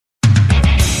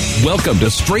Welcome to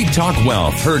Straight Talk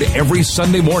Wealth, heard every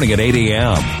Sunday morning at 8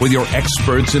 a.m. with your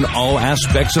experts in all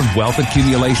aspects of wealth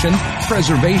accumulation,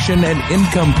 preservation, and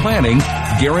income planning,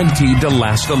 guaranteed to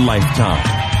last a lifetime.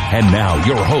 And now,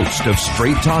 your host of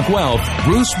Straight Talk Wealth,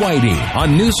 Bruce Whitey,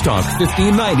 on News Talk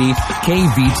 1590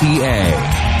 KVTA.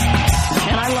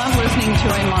 And I love listening to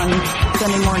him on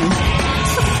Sunday morning.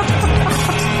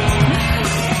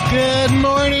 Good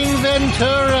morning,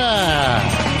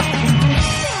 Ventura.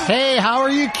 Hey, how are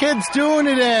you kids doing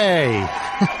today?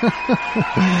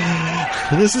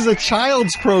 This is a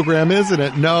child's program, isn't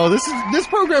it? No, this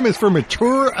program is for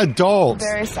mature adults.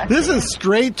 Very sexy. This is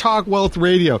Straight Talk Wealth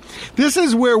Radio. This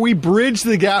is where we bridge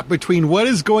the gap between what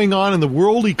is going on in the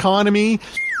world economy,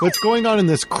 what's going on in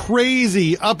this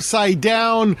crazy upside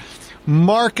down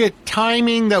market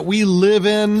timing that we live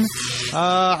in.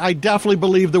 I definitely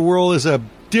believe the world is a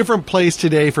different place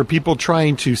today for people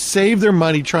trying to save their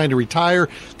money, trying to retire,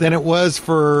 than it was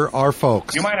for our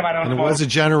folks. You mind if I don't and it smoke? was a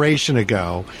generation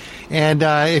ago. And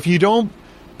if you don't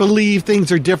believe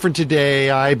things are different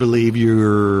today, I believe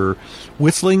you're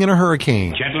whistling in a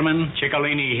hurricane. Gentlemen,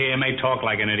 Ciccolini here may talk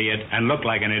like an idiot and look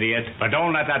like an idiot, but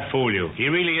don't let that fool you. He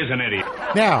really is an idiot.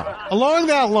 Now, along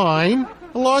that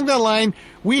line,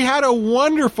 we had a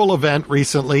wonderful event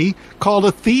recently called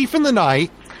A Thief in the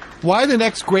Night, Why the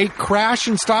Next Great Crash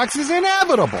in Stocks is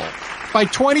Inevitable by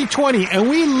 2020. And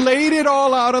we laid it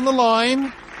all out on the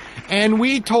line, and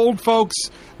we told folks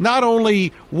not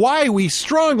only why we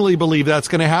strongly believe that's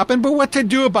going to happen, but what to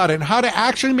do about it and how to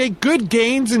actually make good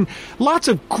gains and lots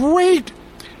of great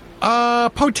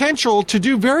potential to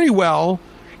do very well,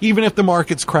 even if the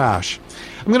markets crash.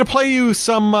 I'm going to play you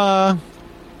some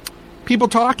people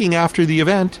talking after the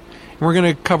event. We're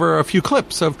going to cover a few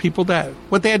clips of people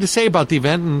what they had to say about the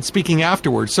event and speaking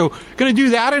afterwards. So going to do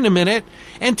that in a minute.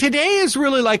 And today is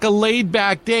really like a laid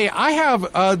back day. I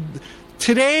have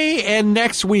today and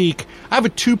next week, I have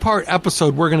a 2-part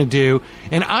episode we're going to do.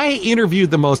 And I interviewed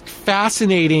the most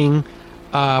fascinating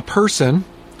person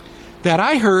that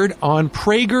I heard on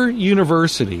Prager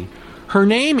University. Her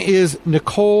name is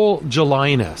Nicole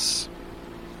Gelinas.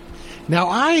 Now,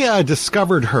 I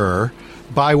discovered her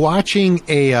by watching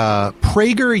a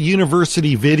Prager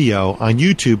University video on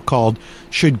YouTube called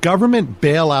Should Government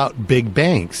Bail Out Big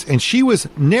Banks? And she was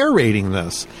narrating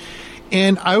this.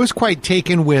 And I was quite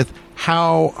taken with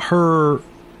how her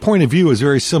point of view is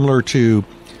very similar to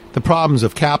the problems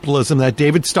of capitalism that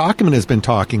David Stockman has been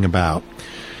talking about.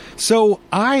 So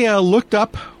I looked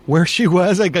up where she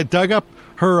was. I dug up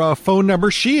her phone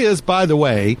number. She is, by the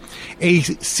way, a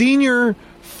senior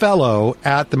fellow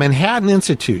at the Manhattan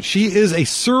Institute. She is a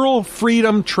Searle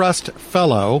Freedom Trust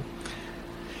fellow.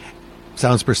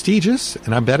 Sounds prestigious,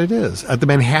 and I bet it is. At the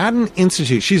Manhattan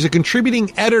Institute. She's a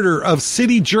contributing editor of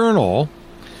City Journal.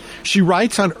 She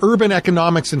writes on urban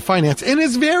economics and finance and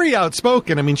is very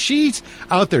outspoken. I mean, she's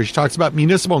out there. She talks about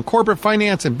municipal and corporate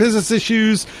finance and business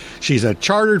issues. She's a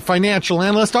chartered financial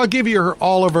analyst. I'll give you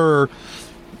all of her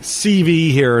CV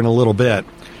here in a little bit.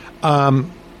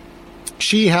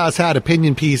 She has had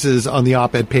opinion pieces on the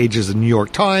op-ed pages of New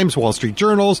York Times, Wall Street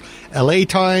Journals, LA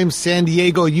Times, San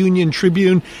Diego Union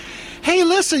Tribune. Hey,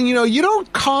 listen, you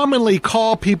don't commonly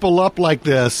call people up like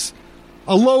this,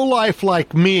 a lowlife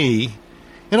like me,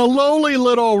 in a lowly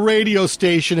little radio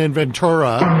station in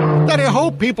Ventura that I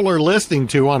hope people are listening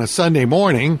to on a Sunday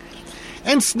morning,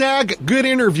 and snag good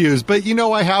interviews. But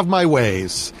I have my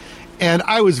ways. And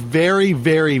I was very,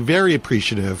 very, very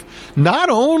appreciative, not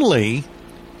only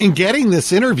in getting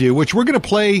this interview, which we're going to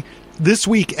play this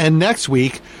week and next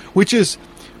week, which is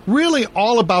really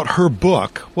all about her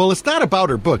book. Well, it's not about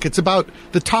her book. It's about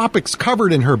the topics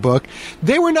covered in her book.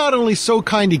 They were not only so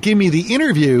kind to give me the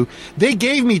interview, they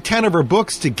gave me 10 of her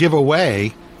books to give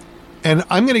away. And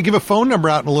I'm going to give a phone number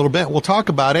out in a little bit. We'll talk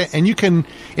about it. And you can,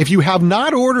 if you have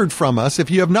not ordered from us, if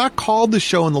you have not called the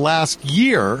show in the last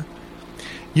year,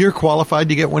 you're qualified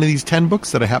to get one of these 10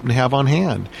 books that I happen to have on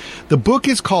hand. The book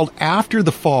is called After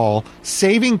the Fall,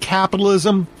 Saving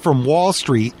Capitalism from Wall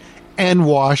Street and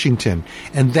Washington.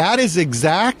 And that is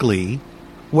exactly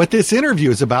what this interview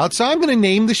is about. So I'm going to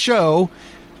name the show.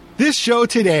 This show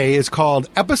today is called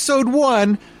Episode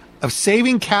 1 of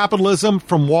Saving Capitalism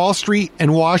from Wall Street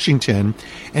and Washington.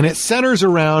 And it centers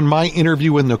around my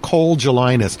interview with Nicole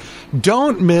Gelinas.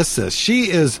 Don't miss this. She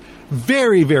is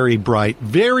very, very bright,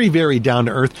 very, very down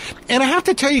to earth. And I have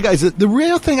to tell you guys that the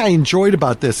real thing I enjoyed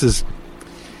about this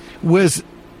was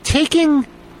taking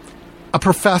a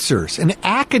professor's, an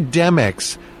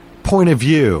academic's point of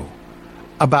view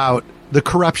about the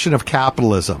corruption of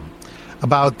capitalism,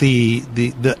 about the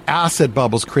asset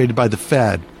bubbles created by the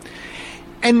Fed,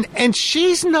 And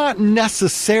she's not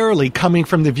necessarily coming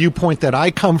from the viewpoint that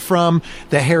I come from,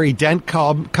 that Harry Dent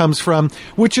comes from,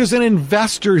 which is an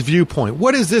investor's viewpoint.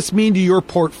 What does this mean to your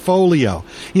portfolio?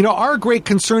 You know, our great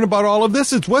concern about all of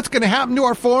this is what's going to happen to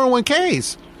our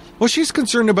 401ks. Well, she's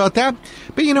concerned about that.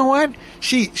 But you know what?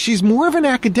 She's more of an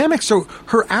academic, so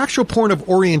her actual point of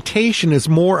orientation is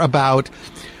more about,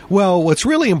 well, what's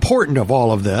really important of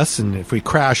all of this, and if we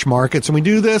crash markets and we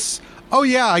do this, oh,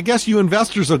 yeah, I guess you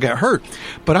investors will get hurt.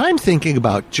 But I'm thinking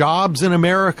about jobs in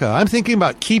America. I'm thinking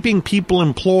about keeping people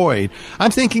employed.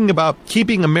 I'm thinking about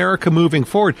keeping America moving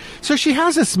forward. So she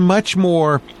has this much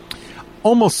more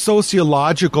almost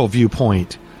sociological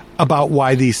viewpoint about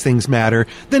why these things matter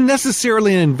than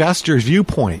necessarily an investor's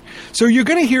viewpoint. So you're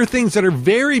going to hear things that are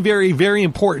very, very, very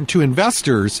important to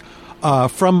investors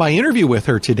from my interview with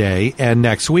her today and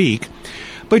next week.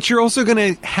 But you're also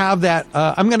going to have that,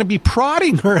 I'm going to be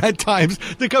prodding her at times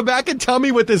to come back and tell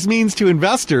me what this means to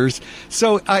investors.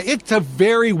 So it's a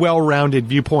very well-rounded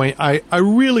viewpoint. I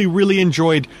really, really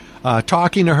enjoyed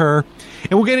talking to her.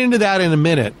 And we'll get into that in a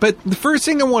minute. But the first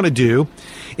thing I want to do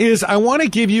is I want to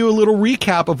give you a little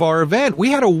recap of our event.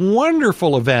 We had a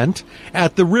wonderful event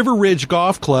at the River Ridge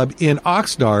Golf Club in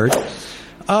Oxnard.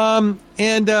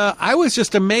 And I was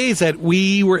just amazed that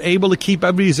we were able to keep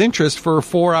everybody's interest for a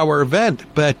 4-hour event.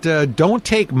 But don't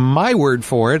take my word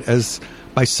for it, as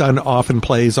my son often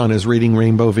plays on his Reading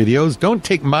Rainbow videos. Don't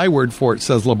take my word for it,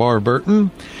 says LeVar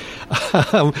Burton.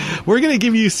 We're going to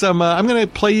give you some, I'm going to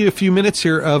play you a few minutes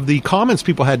here of the comments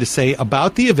people had to say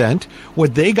about the event,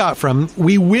 what they got from.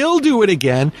 We will do it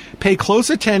again. Pay close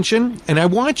attention. And I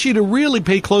want you to really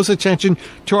pay close attention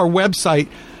to our website,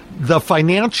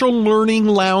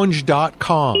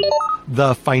 thefinanciallearninglounge.com.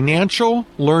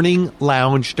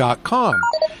 thefinanciallearninglounge.com.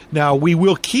 Now, we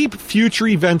will keep future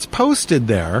events posted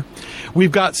there.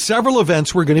 We've got several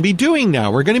events we're going to be doing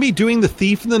now. We're going to be doing the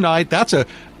Thief in the Night. That's a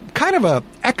kind of a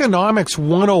economics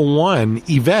 101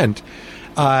 event.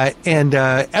 And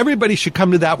everybody should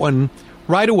come to that one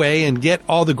right away and get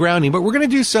all the grounding. But we're going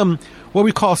to do some what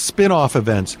we call spin-off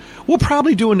events. We'll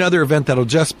probably do another event that'll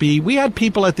just be, we had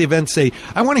people at the event say,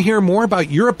 I want to hear more about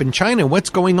Europe and China, what's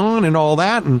going on and all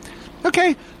that. And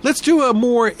okay, let's do a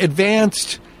more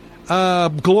advanced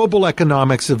global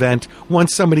economics event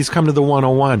once somebody's come to the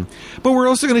 101. But we're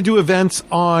also going to do events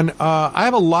on, I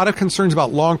have a lot of concerns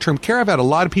about long-term care. I've had a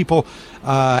lot of people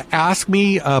ask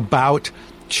me about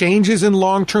changes in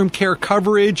long-term care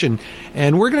coverage, and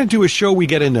we're going to do a show. We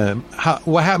get into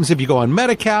what happens if you go on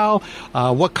Medi-Cal,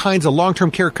 what kinds of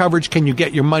long-term care coverage can you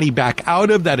get your money back out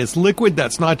of that is liquid,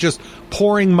 that's not just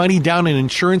pouring money down an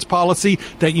insurance policy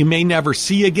that you may never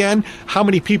see again. How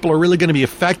many people are really going to be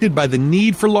affected by the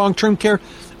need for long-term care?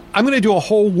 I'm going to do a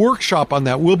whole workshop on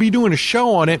that. We'll be doing a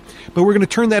show on it, but we're going to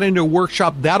turn that into a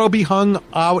workshop. That'll be hung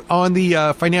out on the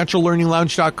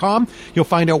financiallearninglounge.com. You'll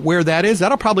find out where that is.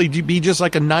 That'll probably be just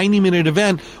like a 90-minute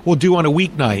event we'll do on a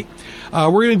weeknight.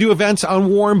 We're going to do events on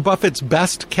Warren Buffett's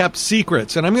best-kept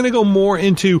secrets, and I'm going to go more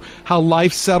into how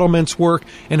life settlements work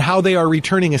and how they are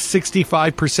returning a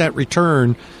 65%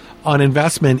 return on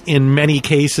investment in many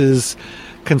cases.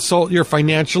 Consult your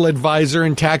financial advisor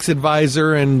and tax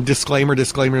advisor, and disclaimer,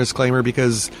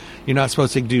 because you're not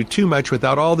supposed to do too much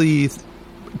without all the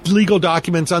legal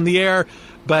documents on the air.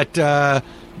 But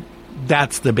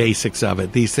that's the basics of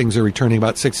it. These things are returning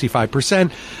about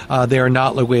 65%. They are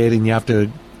not liquidated, and you have to,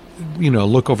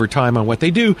 look over time on what they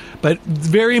do. But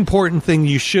very important thing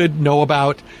you should know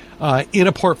about in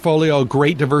a portfolio,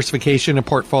 great diversification in a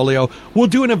portfolio. We'll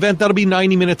do an event that'll be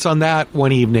 90 minutes on that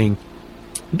one evening.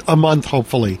 A month,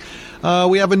 hopefully.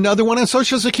 We have another one on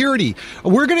Social Security.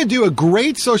 We're going to do a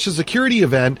great Social Security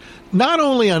event, not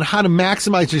only on how to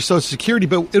maximize your Social Security,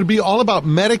 but it'll be all about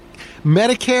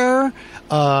Medicare,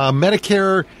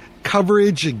 Medicare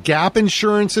coverage, gap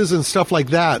insurances, and stuff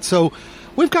like that. So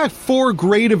we've got 4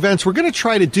 great events. We're going to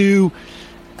try to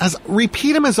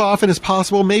repeat them as often as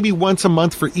possible, maybe once a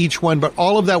month for each one, but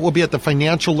all of that will be at the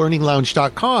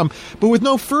financiallearninglounge.com. But with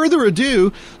no further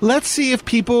ado, let's see if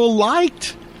people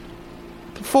liked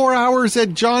 4 hours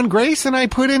that John Grace and I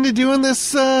put into doing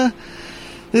this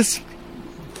this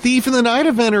Thief in the Night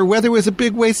event, or whether it was a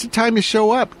big waste of time to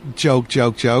show up. Joke.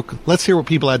 Let's hear what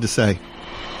people had to say.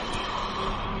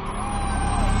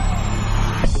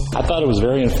 I thought it was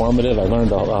very informative. I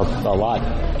learned a lot.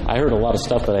 I heard a lot of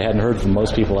stuff that I hadn't heard from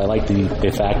most people. I like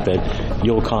the fact that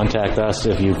you'll contact us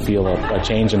if you feel a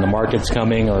change in the market's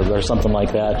coming or something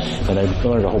like that. And I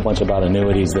learned a whole bunch about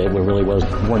annuities that we really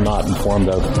were not informed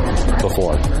of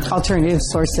before. Alternative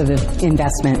source of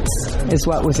investments is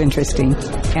what was interesting,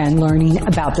 and learning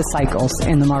about the cycles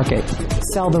in the market.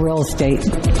 Sell the real estate.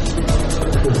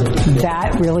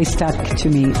 That really stuck to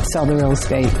me. Sell the real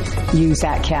estate. Use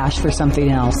that cash for something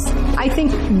else. I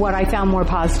think what I found more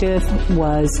positive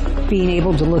was being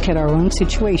able to look at our own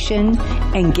situation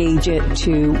and gauge it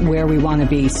to where we want to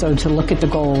be. So to look at the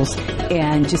goals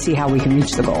and to see how we can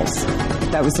reach the goals.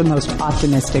 That was the most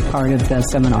optimistic part of the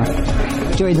seminar.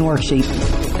 During the worksheet.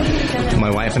 My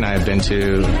wife and I have been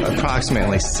to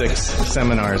approximately 6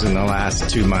 seminars in the last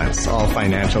 2 months, all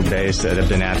financial based that have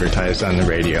been advertised on the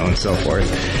radio and so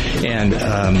forth. And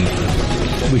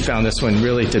we found this one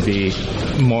really to be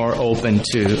more open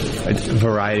to a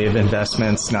variety of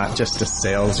investments, not just a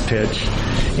sales pitch,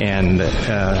 and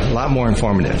a lot more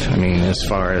informative. I mean, as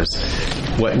far as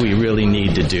what we really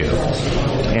need to do.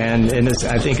 And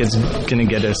I think it's going to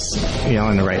get us,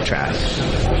 on the right track.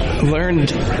 Learned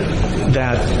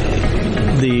that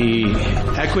the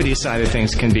equity side of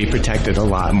things can be protected a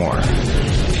lot more,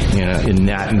 in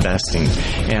that investing,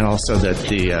 and also that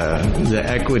the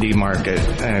equity market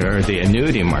or the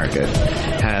annuity market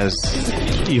has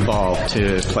evolved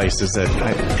to places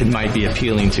that it might be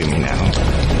appealing to me now.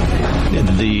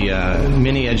 The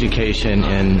mini education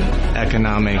in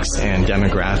economics and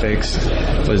demographics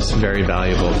was very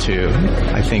valuable to,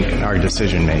 I think, our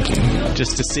decision making.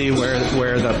 Just to see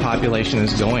where the population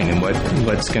is going and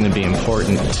what's going to be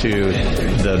important to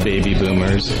the baby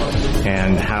boomers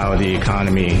and how the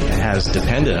economy has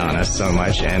depended on us so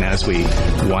much. And as we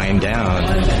wind down,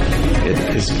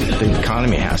 the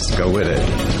economy has to go with it.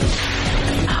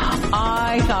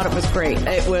 I thought it was great.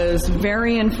 It was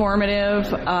very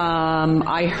informative.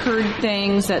 I heard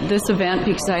things at this event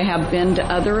because I have been to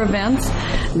other events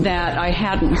that I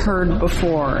hadn't heard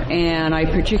before. And I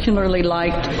particularly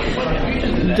liked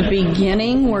the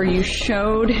beginning where you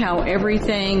showed how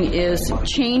everything is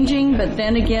changing, but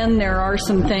then again, there are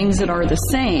some things that are the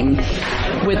same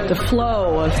with the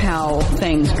flow of how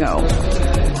things go.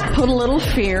 Put a little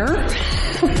fear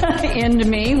into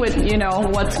me with,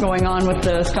 what's going on with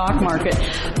the stock market.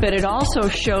 But it also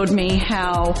showed me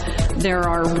how there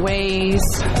are ways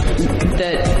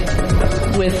that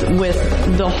with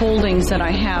the holdings that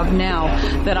I have now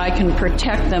that I can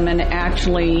protect them and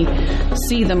actually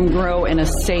see them grow in a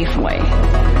safe way.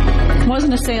 It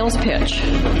wasn't a sales pitch.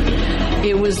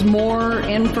 It was more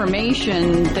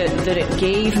information that it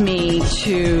gave me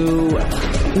to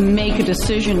make a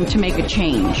decision, to make a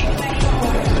change.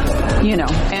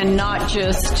 And not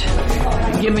just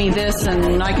give me this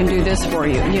and I can do this for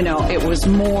you. It was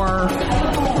more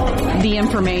the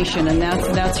information, and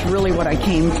that's really what I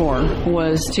came for,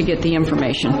 was to get the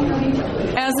information.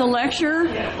 As a lecture,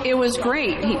 it was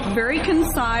great. Very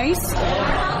concise.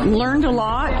 Learned a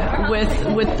lot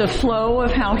with the flow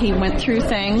of how he went through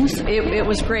things. It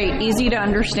was great. Easy to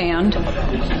understand.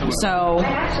 So,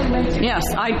 yes,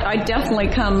 I definitely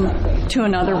come to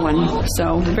another one.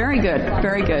 So, very good.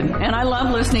 Very good. And I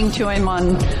love listening to him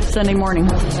on Sunday morning.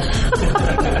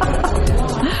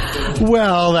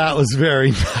 Well, that was very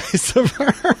nice of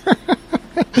her.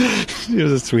 She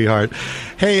was a sweetheart.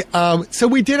 Hey, so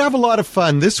we did have a lot of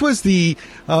fun. This was the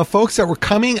folks that were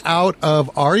coming out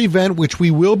of our event, which we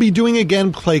will be doing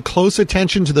again. Pay close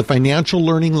attention to the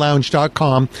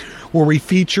financiallearninglounge.com, where we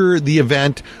feature the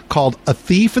event called A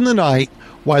Thief in the Night,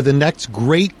 Why the Next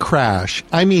Great Crash.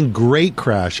 I mean, great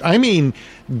crash. I mean,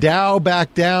 Dow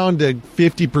back down to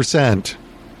 50%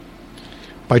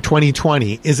 by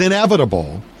 2020 is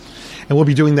inevitable. And we'll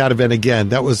be doing that event again.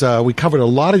 That was, we covered a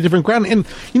lot of different ground. And,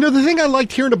 the thing I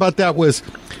liked hearing about that was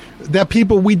that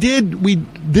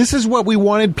this is what we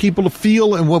wanted people to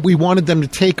feel, and what we wanted them to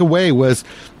take away was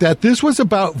that this was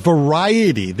about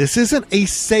variety. This isn't a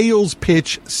sales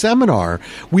pitch seminar.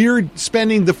 We are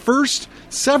spending the first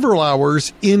several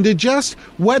hours into just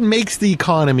what makes the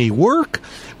economy work.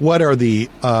 What are the,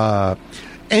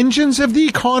 engines of the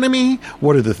economy?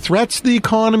 What are the threats to the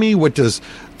economy? What does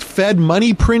Fed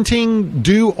money printing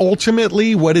do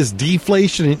ultimately? What is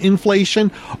deflation and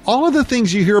inflation? All of the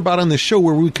things you hear about on the show,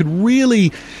 where we could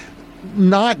really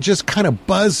not just kind of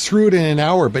buzz through it in an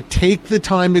hour, but take the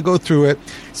time to go through it,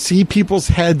 see people's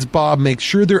heads bob, make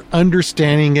sure they're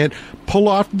understanding it, pull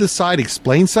off to the side,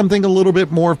 explain something a little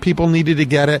bit more if people needed to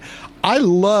get it. I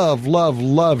love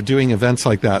doing events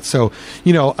like that. So,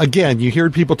 again, you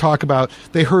hear people talk about,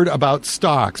 they heard about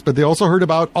stocks, but they also heard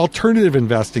about alternative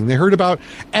investing. They heard about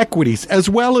equities as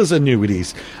well as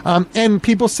annuities. And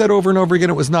people said over and over again,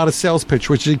 it was not a sales pitch,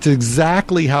 which is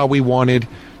exactly how we wanted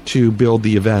to build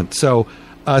the event. So,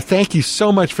 thank you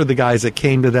so much for the guys that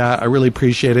came to that. I really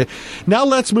appreciate it. Now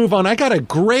let's move on. I got a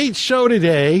great show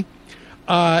today.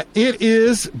 It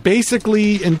is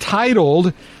basically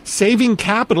entitled Saving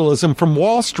Capitalism from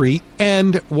Wall Street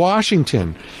and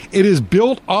Washington. It is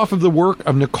built off of the work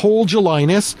of Nicole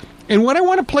Gelinas. And what I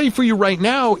want to play for you right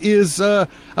now is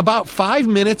about 5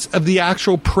 minutes of the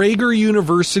actual Prager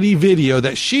University video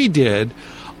that she did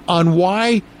on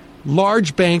why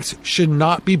large banks should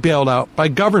not be bailed out by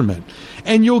government.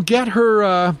 And you'll get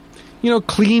her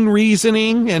clean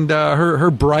reasoning and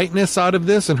her brightness out of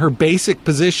this and her basic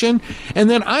position. And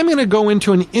then I'm going to go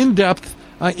into an in-depth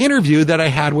interview that I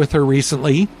had with her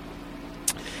recently.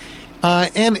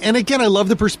 And again, I love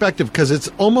the perspective because it's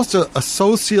almost a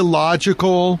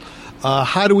sociological,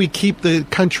 how do we keep the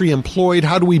country employed?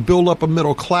 How do we build up a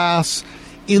middle class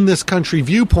in this country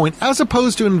viewpoint, as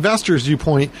opposed to investors'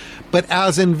 viewpoint. But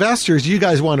as investors, you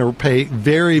guys want to pay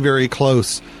very, very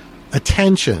close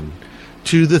attention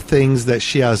to the things that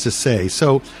she has to say.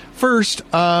 So first,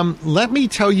 let me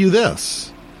tell you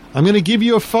this. I'm going to give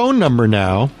you a phone number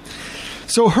now.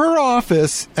 So her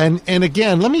office, and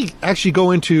again, let me actually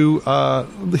go into,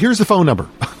 here's the phone number.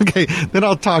 Okay, then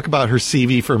I'll talk about her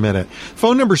CV for a minute.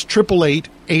 Phone number is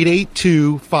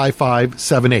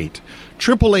 888-882-5578.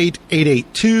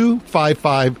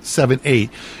 888-882-5578.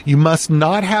 You must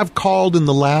not have called in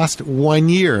the last 1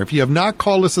 year. If you have not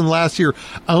called us in the last year,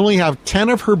 I only have 10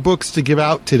 of her books to give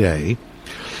out today.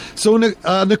 So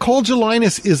Nicole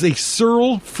Gelinas is a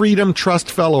Searle Freedom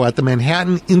Trust Fellow at the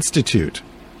Manhattan Institute,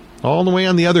 all the way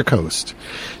on the other coast.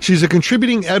 She's a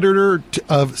contributing editor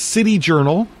of City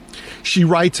Journal. She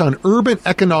writes on urban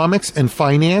economics and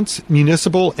finance,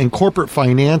 municipal and corporate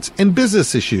finance, and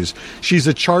business issues. She's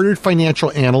a chartered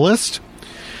financial analyst.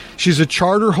 She's a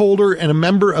charter holder and a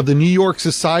member of the New York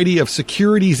Society of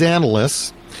Securities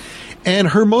Analysts. And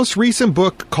her most recent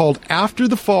book, called After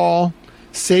the Fall,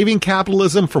 Saving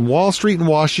Capitalism from Wall Street and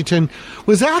Washington,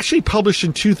 was actually published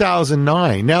in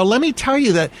 2009. Now, let me tell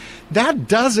you that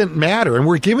doesn't matter. And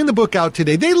we're giving the book out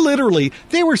today. They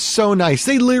were so nice.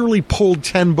 They literally pulled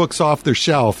 10 books off their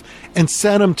shelf and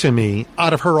sent them to me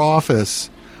out of her office.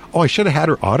 Oh, I should have had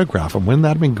her autograph them. Wouldn't that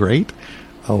have been great?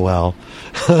 Oh, well.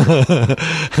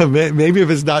 Maybe if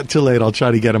it's not too late, I'll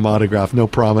try to get them autographed. No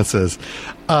promises.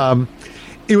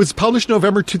 It was published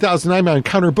November 2009 by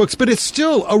Encounter Books, but it's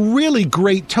still a really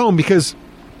great tome because,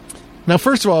 now,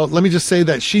 first of all, let me just say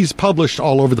that she's published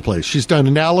all over the place. She's done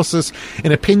analysis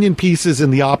and opinion pieces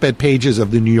in the op-ed pages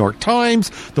of the New York Times,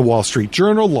 the Wall Street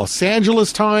Journal, Los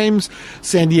Angeles Times,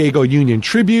 San Diego Union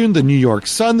Tribune, the New York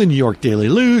Sun, the New York Daily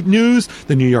News,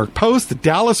 the New York Post, the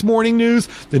Dallas Morning News,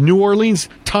 the New Orleans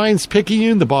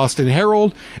Times-Picayune, the Boston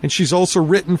Herald, and she's also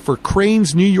written for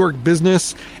Crain's New York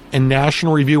Business and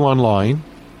National Review Online.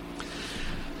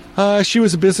 She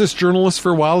was a business journalist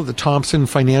for a while at the Thompson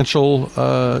Financial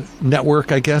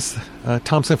Network, I guess,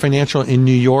 Thompson Financial in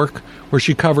New York, where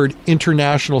she covered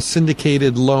international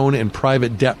syndicated loan and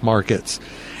private debt markets.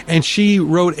 And she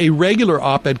wrote a regular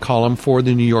op-ed column for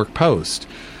the New York Post.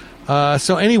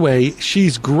 So anyway,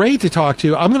 she's great to talk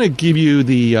to. I'm going to give you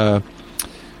the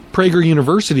Prager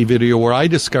University video where I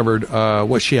discovered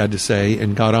what she had to say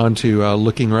and got on to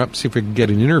looking her up, see if we could get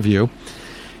an interview.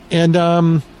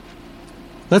 And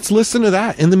let's listen to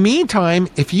that. In the meantime,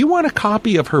 if you want a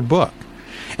copy of her book,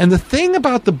 and the thing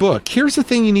about the book, here's the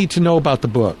thing you need to know about the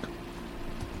book.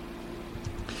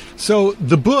 So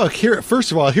the book, here,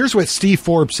 first of all, here's what Steve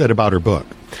Forbes said about her book.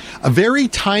 A very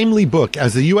timely book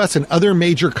as the U.S. and other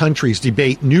major countries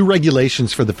debate new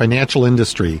regulations for the financial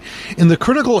industry. In the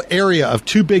critical area of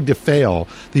too big to fail,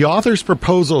 the author's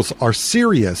proposals are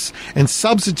serious and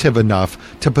substantive enough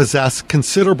to possess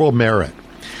considerable merit.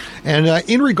 And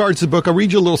in regards to the book, I'll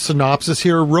read you a little synopsis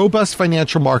here. Robust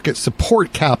financial markets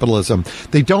support capitalism.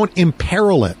 They don't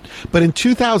imperil it. But in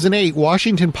 2008,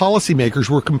 Washington policymakers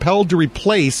were compelled to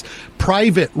replace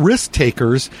private risk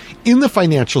takers in the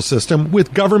financial system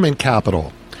with government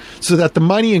capital so that the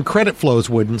money and credit flows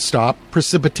wouldn't stop,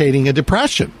 precipitating a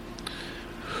depression.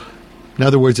 In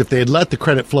other words, if they had let the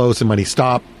credit flows and money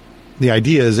stop, the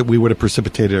idea is that we would have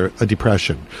precipitated a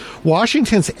depression.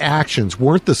 Washington's actions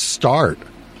weren't the start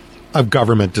of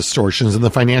government distortions in the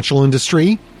financial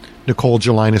industry, Nicole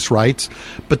Gelinas writes,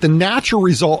 but the natural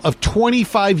result of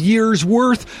 25 years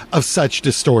worth of such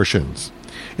distortions.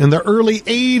 In the early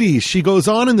 80s, she goes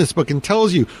on in this book and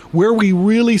tells you where we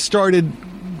really started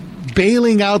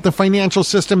bailing out the financial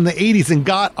system in the 80s and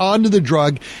got onto the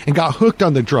drug and got hooked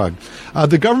on the drug.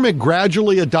 The government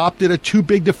gradually adopted a too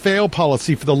big to fail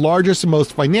policy for the largest and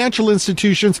most financial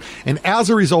institutions, and as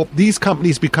a result, these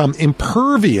companies become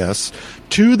impervious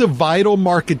to the vital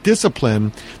market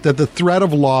discipline that the threat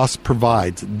of loss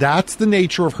provides. That's the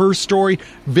nature of her story.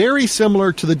 Very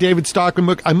similar to the David Stockman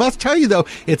book. I must tell you, though,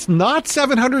 it's not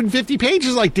 750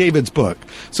 pages like David's book,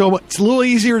 so it's a little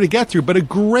easier to get through, but a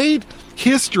great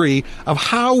history of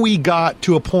how we got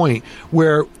to a point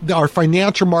where our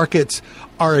financial markets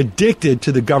are addicted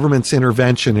to the government's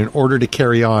intervention in order to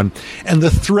carry on, and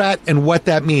the threat and what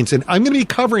that means. And I'm going to be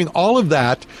covering all of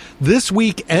that this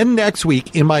week and next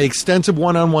week in my extensive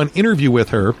one-on-one interview with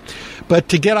her. But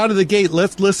to get out of the gate,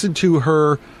 let's listen to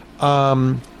her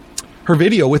her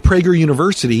video with Prager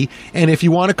University. And if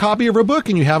you want a copy of her book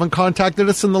and you haven't contacted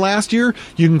us in the last year,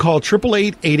 you can call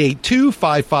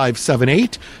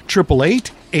 888-882-5578,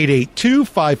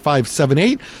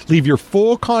 888-882-5578. Leave your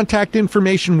full contact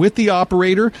information with the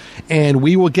operator, and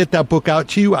we will get that book out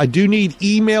to you. I do need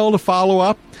email to follow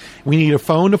up. We need a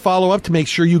phone to follow up to make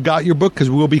sure you got your book, because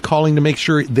we will be calling to make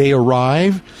sure they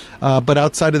arrive. But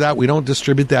outside of that, we don't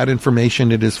distribute that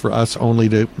information. It is for us only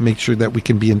to make sure that we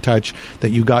can be in touch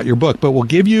that you got your book. But we'll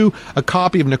give you a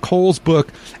copy of Nicole's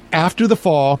book, After the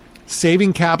Fall,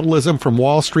 Saving Capitalism from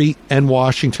Wall Street and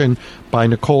Washington, by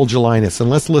Nicole Gelinas. And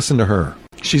let's listen to her.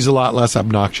 She's a lot less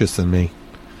obnoxious than me.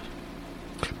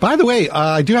 By the way,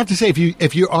 I do have to say,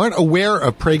 if you aren't aware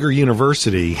of Prager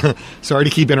University, sorry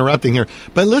to keep interrupting here,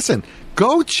 but listen,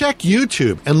 go check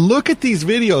YouTube and look at these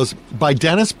videos by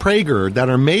Dennis Prager that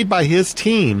are made by his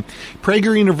team,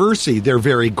 Prager University. They're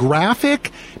very graphic,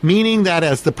 meaning that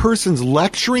as the person's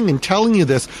lecturing and telling you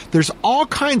this, there's all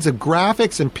kinds of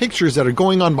graphics and pictures that are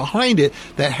going on behind it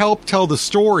that help tell the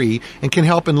story and can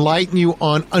help enlighten you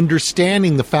on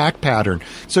understanding the fact pattern.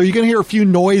 So you're going to hear a few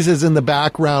noises in the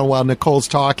background while Nicole's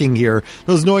talking here.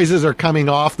 Those noises are coming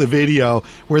off the video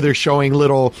where they're showing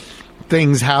little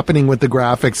things happening with the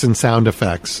graphics and sound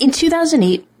effects. In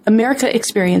 2008, America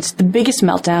experienced the biggest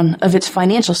meltdown of its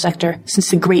financial sector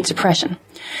since the Great Depression.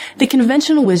 The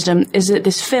conventional wisdom is that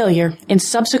this failure and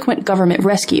subsequent government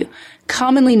rescue,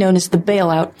 commonly known as the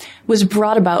bailout, was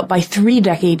brought about by 3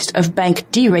 decades of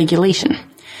bank deregulation.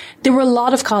 There were a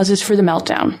lot of causes for the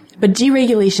meltdown, but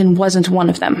deregulation wasn't one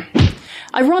of them.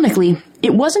 Ironically,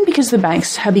 it wasn't because the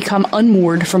banks had become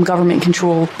unmoored from government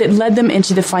control that led them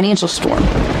into the financial storm.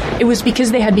 It was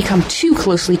because they had become too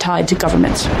closely tied to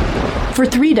governments. For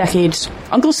 3 decades,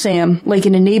 Uncle Sam, like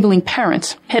an enabling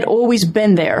parent, had always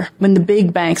been there when the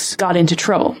big banks got into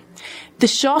trouble. The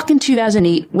shock in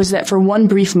 2008 was that for one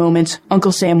brief moment,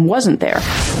 Uncle Sam wasn't there.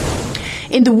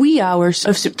 In the wee hours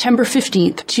of September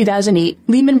 15th, 2008,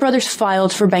 Lehman Brothers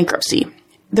filed for bankruptcy.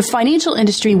 The financial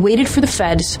industry waited for the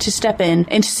Feds to step in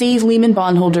and save Lehman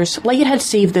bondholders like it had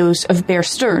saved those of Bear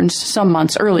Stearns some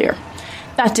months earlier.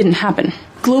 That didn't happen.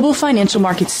 Global financial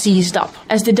markets seized up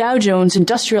as the Dow Jones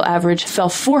Industrial Average fell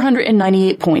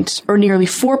 498 points, or nearly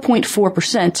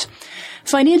 4.4%.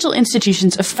 Financial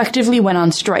institutions effectively went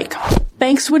on strike.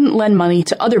 Banks wouldn't lend money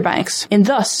to other banks, and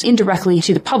thus indirectly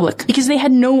to the public, because they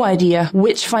had no idea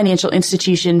which financial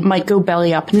institution might go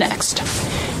belly up next.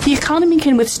 The economy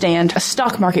can withstand a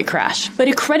stock market crash, but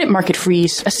a credit market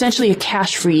freeze, essentially a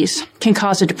cash freeze, can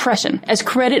cause a depression, as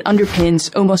credit underpins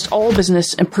almost all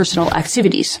business and personal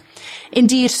activities.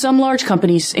 Indeed, some large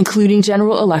companies, including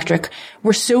General Electric,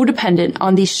 were so dependent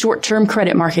on these short-term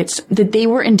credit markets that they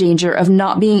were in danger of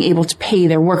not being able to pay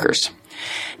their workers.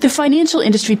 The financial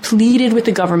industry pleaded with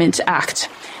the government to act.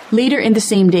 Later in the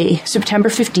same day, September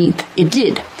 15th, it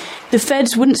did. The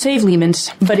Feds wouldn't save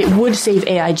Lehman's, but it would save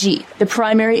AIG, the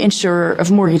primary insurer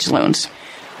of mortgage loans.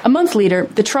 A month later,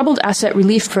 the Troubled Asset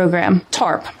Relief Program,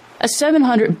 TARP, a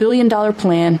 $700 billion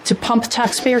plan to pump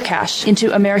taxpayer cash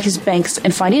into America's banks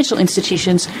and financial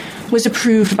institutions, was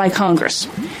approved by Congress.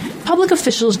 Public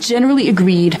officials generally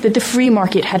agreed that the free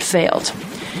market had failed.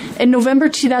 In November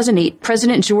 2008,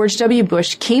 President George W.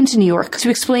 Bush came to New York to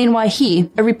explain why he,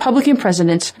 a Republican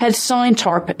president, had signed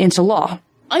TARP into law.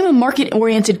 "I'm a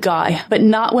market-oriented guy, but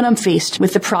not when I'm faced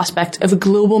with the prospect of a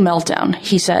global meltdown,"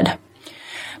 he said.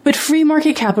 But free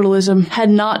market capitalism had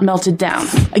not melted down.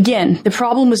 Again, the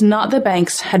problem was not that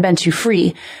banks had been too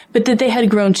free, but that they had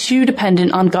grown too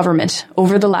dependent on government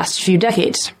over the last few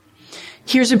decades.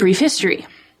 Here's a brief history.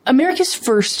 America's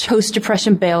first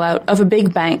post-Depression bailout of a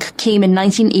big bank came in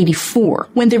 1984,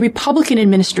 when the Republican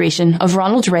administration of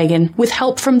Ronald Reagan, with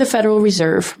help from the Federal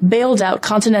Reserve, bailed out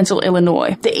Continental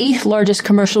Illinois, the 8th largest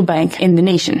commercial bank in the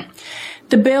nation.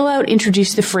 The bailout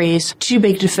introduced the phrase, "too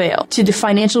big to fail," to the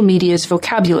financial media's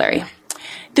vocabulary.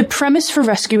 The premise for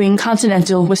rescuing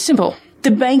Continental was simple.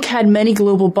 The bank had many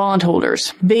global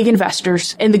bondholders, big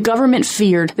investors, and the government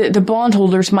feared that the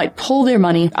bondholders might pull their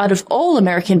money out of all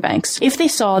American banks if they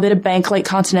saw that a bank like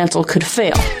Continental could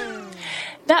fail.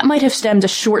 That might have stemmed a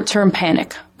short-term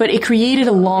panic, but it created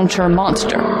a long-term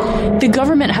monster. The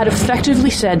government had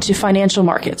effectively said to financial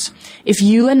markets, if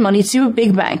you lend money to a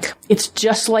big bank, it's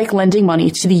just like lending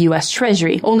money to the U.S.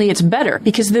 Treasury, only it's better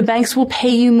because the banks will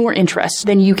pay you more interest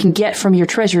than you can get from your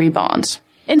Treasury bonds.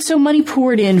 And so money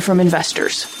poured in from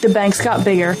investors. The banks got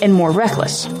bigger and more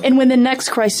reckless. And when the next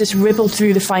crisis rippled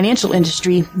through the financial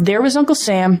industry, there was Uncle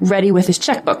Sam ready with his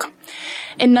checkbook.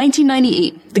 In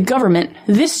 1998, the government,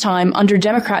 this time under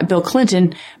Democrat Bill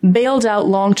Clinton, bailed out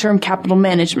Long-Term Capital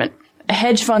Management, a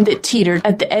hedge fund that teetered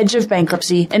at the edge of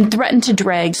bankruptcy and threatened to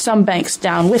drag some banks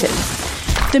down with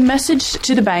it. The message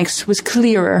to the banks was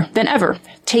clearer than ever.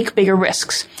 Take bigger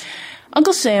risks.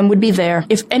 Uncle Sam would be there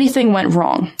if anything went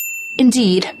wrong.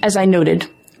 Indeed, as I noted,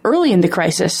 early in the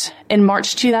crisis, in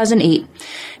March 2008,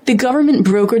 the government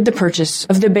brokered the purchase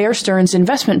of the Bear Stearns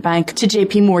Investment Bank to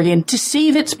JP Morgan to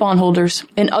save its bondholders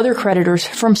and other creditors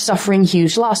from suffering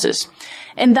huge losses.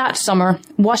 And that summer,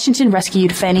 Washington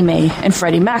rescued Fannie Mae and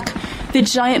Freddie Mac, the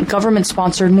giant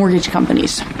government-sponsored mortgage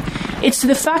companies. It's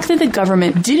the fact that the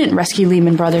government didn't rescue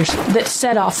Lehman Brothers that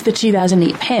set off the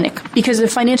 2008 panic, because the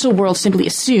financial world simply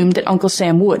assumed that Uncle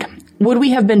Sam would. Would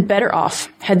we have been better off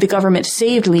had the government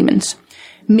saved Lehman's?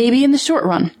 Maybe in the short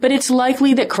run, but it's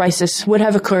likely that crisis would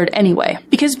have occurred anyway,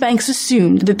 because banks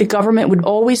assumed that the government would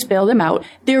always bail them out.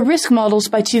 Their risk models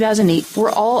by 2008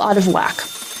 were all out of whack.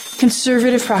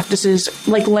 Conservative practices,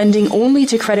 like lending only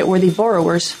to creditworthy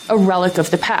borrowers, a relic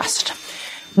of the past.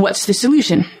 What's the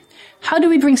solution? How do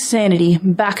we bring sanity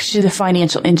back to the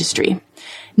financial industry?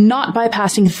 Not by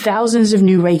passing thousands of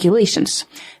new regulations.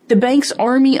 The bank's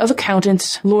army of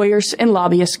accountants, lawyers, and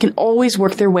lobbyists can always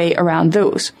work their way around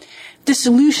those. The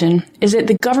solution is that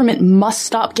the government must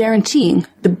stop guaranteeing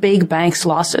the big banks'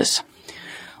 losses.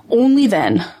 Only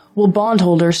then will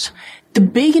bondholders, the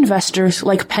big investors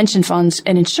like pension funds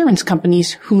and insurance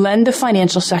companies who lend the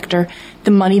financial sector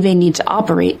the money they need to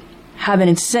operate, have an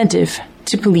incentive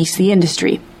to police the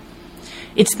industry.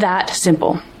 It's that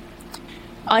simple.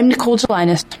 I'm Nicole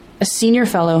Gelinas, a senior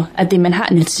fellow at the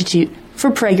Manhattan Institute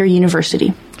for Prager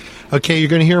University. Okay, you're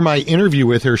going to hear my interview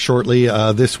with her shortly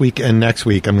this week and next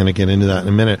week. I'm going to get into that in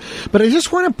a minute. But I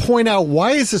just want to point out,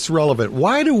 why is this relevant?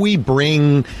 Why do we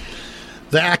bring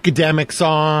the academics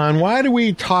on? Why do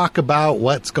we talk about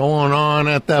what's going on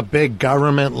at the big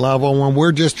government level when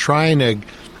we're just trying to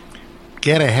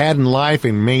get ahead in life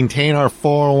and maintain our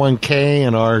 401k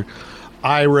and our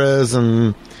IRAs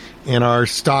and our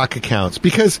stock accounts?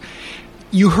 Because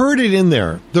you heard it in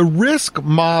there. The risk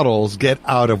models get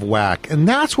out of whack. And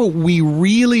that's what we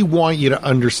really want you to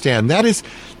understand. That is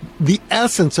the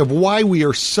essence of why we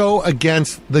are so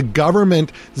against the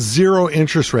government zero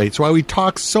interest rates, why we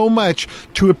talk so much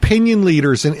to opinion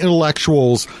leaders and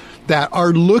intellectuals that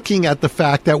are looking at the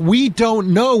fact that we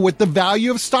don't know what the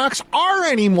value of stocks are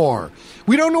anymore.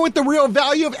 We don't know what the real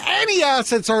value of any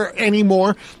assets are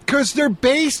anymore because they're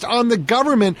based on the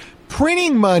government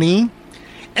printing money.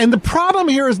 And the problem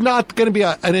here is not going to be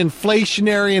an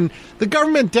inflationary, and the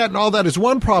government debt and all that is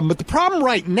one problem. But the problem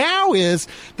right now is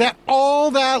that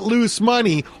all that loose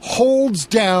money holds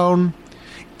down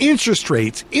interest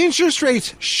rates. Interest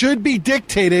rates should be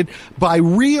dictated by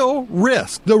real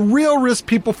risk, the real risk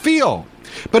people feel.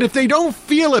 But if they don't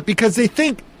feel it because they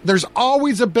think there's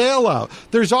always a bailout,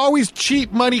 there's always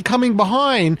cheap money coming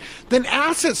behind, then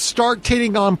assets start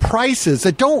taking on prices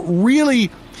that don't really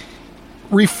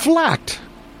reflect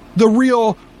the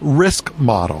real risk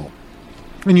model.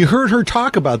 And you heard her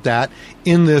talk about that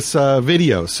in this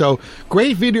video. So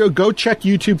great video. Go check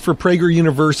YouTube for Prager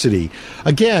University.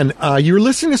 Again, you're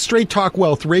listening to Straight Talk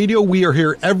Wealth Radio. We are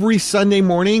here every Sunday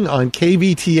morning on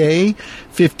KVTA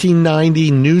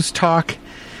 1590 News Talk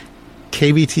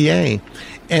KVTA.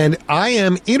 And I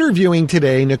am interviewing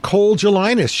today Nicole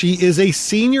Gelinas. She is a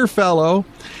senior fellow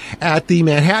at the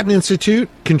Manhattan Institute,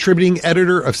 contributing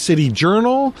editor of City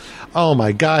Journal. Oh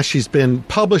my gosh, she's been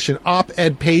published in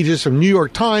op-ed pages from New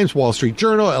York Times, Wall Street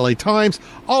Journal, LA Times,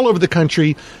 all over the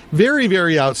country. Very,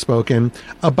 very outspoken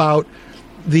about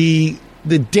the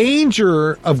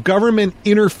danger of government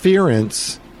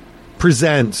interference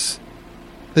presents,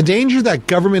 the danger that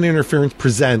government interference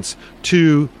presents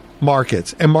to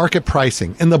markets and market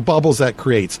pricing and the bubbles that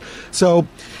creates. So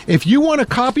if you want a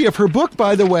copy of her book,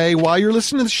 by the way, while you're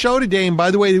listening to the show today, and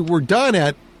by the way, we're done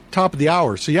at top of the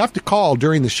hour, so you have to call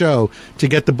during the show to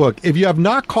get the book. If you have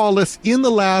not called us in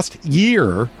the last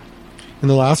year, in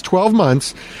the last 12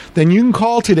 months, then you can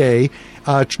call today.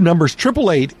 Numbers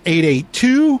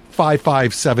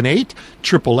 888-882-5578,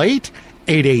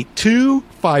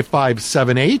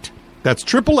 888-882-5578. That's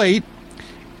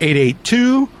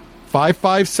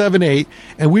 888-882-5578,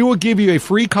 and we will give you a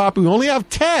free copy. We only have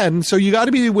 10, so you got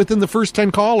to be within the first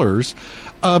 10 callers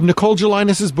of Nicole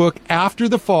Gelinas' book, After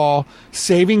the Fall,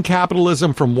 Saving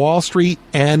Capitalism from Wall Street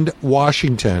and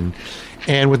Washington.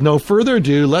 And with no further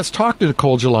ado, let's talk to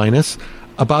Nicole Gelinas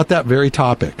about that very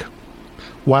topic,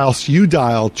 whilst you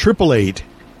dial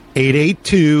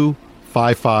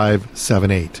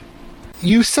 888-882-5578.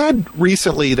 You said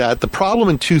recently that the problem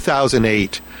in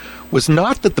 2008 was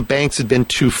not that the banks had been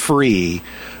too free,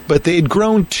 but they had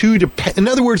grown too dependent. In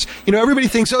other words, everybody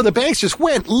thinks, the banks just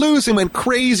went loose and went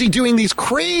crazy doing these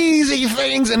crazy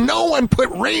things, and no one put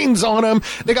reins on them.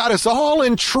 They got us all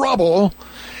in trouble,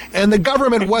 and the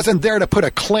government wasn't there to put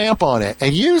a clamp on it.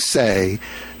 And you say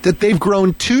that they've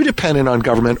grown too dependent on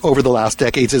government over the last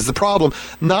decades is the problem,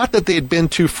 not that they had been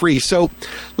too free. So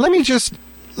let me just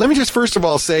first of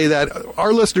all say that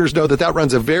our listeners know that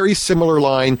runs a very similar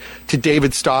line to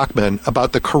David Stockman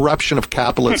about the corruption of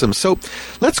capitalism. So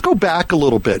let's go back a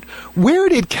little bit. Where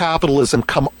did capitalism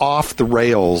come off the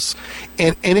rails?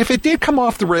 And if it did come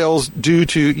off the rails due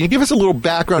to, you give us a little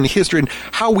background history and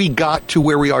how we got to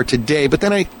where we are today. But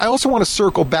then I also want to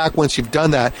circle back once you've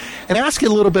done that and ask you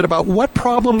a little bit about what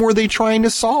problem were they trying to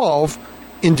solve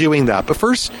in doing that. But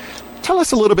first, tell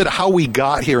us a little bit how we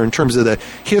got here in terms of the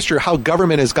history, how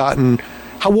government has gotten,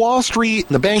 how Wall Street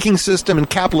and the banking system and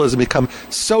capitalism become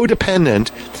so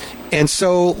dependent and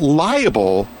so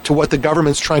liable to what the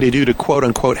government's trying to do to quote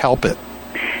unquote help it.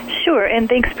 Sure, and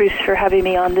thanks, Bruce, for having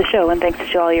me on the show, and thanks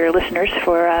to all your listeners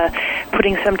for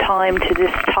putting some time to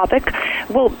this topic.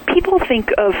 Well, people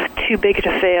think of Too Big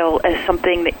to Fail as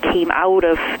something that came out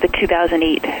of the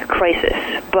 2008 crisis,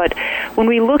 but when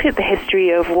we look at the history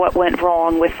of what went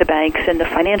wrong with the banks and the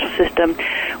financial system,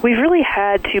 we've really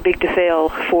had Too Big to Fail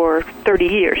for 30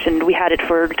 years, and we had it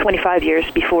for 25 years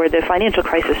before the financial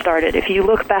crisis started. If you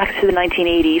look back to the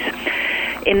 1980s,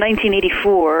 in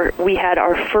 1984, we had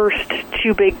our first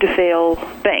Too Big to Fail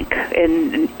bank.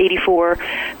 In 84, a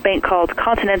bank called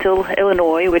Continental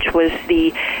Illinois, which was the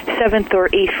 7th or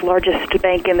 8th largest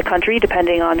bank in the country,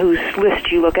 depending on whose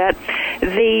list you look at.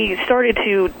 They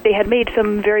had made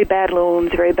some very bad loans,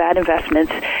 very bad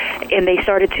investments, and they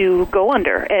started to go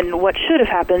under. And what should have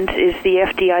happened is the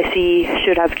FDIC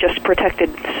should have just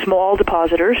protected small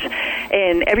depositors,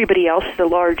 and everybody else, the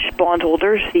large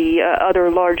bondholders, the other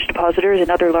large depositors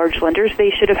and other large lenders, they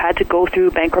should have had to go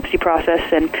through bankruptcy process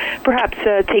and perhaps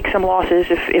take some losses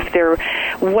if there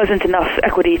wasn't enough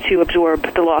equity to absorb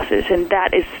the losses. And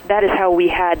that is how we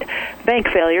had bank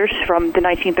failures from the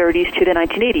 1930s to the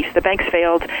 1980s. The banks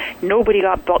failed. Nobody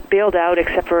got bailed out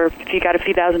except for if you got a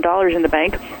few $1,000s in the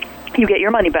bank. You get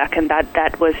your money back, and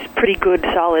that was pretty good,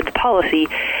 solid policy.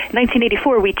 In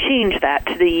 1984, we changed that.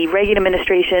 The Reagan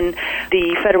administration,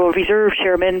 the Federal Reserve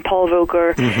Chairman, Paul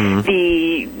Volcker,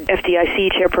 the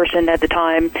FDIC chairperson at the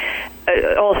time,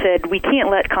 all said, we can't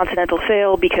let Continental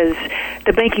fail because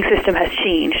the banking system has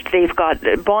changed. They've got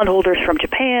bondholders from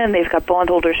Japan. They've got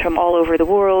bondholders from all over the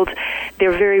world.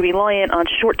 They're very reliant on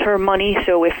short-term money,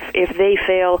 so if they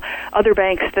fail, other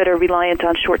banks that are reliant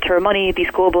on short-term money, these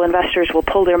global investors will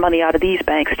pull their money out of these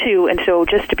banks too. And so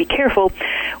just to be careful,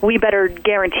 we better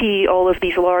guarantee all of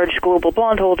these large global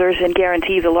bondholders and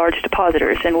guarantee the large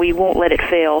depositors, and we won't let it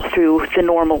fail through the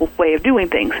normal way of doing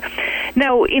things.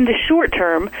 Now, in the short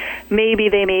term, maybe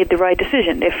they made the right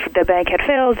decision. If the bank had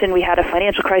failed and we had a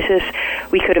financial crisis,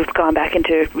 we could have gone back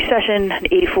into recession. In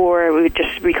 84, we were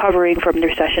just recovering from the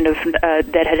recession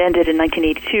that had ended in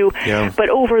 1982. Yeah. But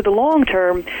over the long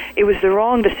term, it was the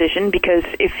wrong decision, because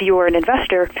if you were an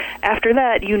investor, after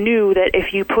that, you knew that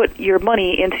if you put your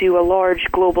money into a large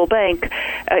global bank,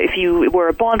 if you were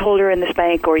a bondholder in this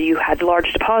bank, or you had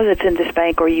large deposits in this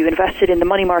bank, or you invested in the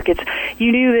money markets,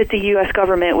 you knew that the U.S.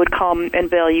 government would come and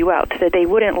bail you out, that they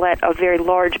wouldn't let a very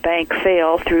large bank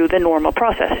fail through the normal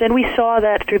process. And we saw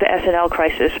that through the S&L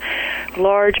crisis.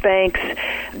 Large banks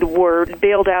were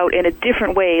bailed out in a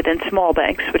different way than small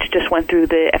banks, which just went through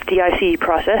the FDIC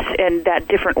process, and that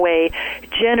different way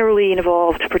generally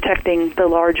involved protecting the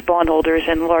large bondholders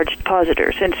and large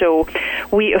depositors. And so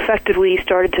we effectively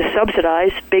started to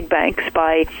subsidize big banks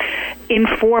by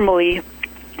informally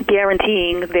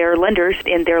guaranteeing their lenders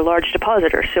and their large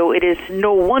depositors. So it is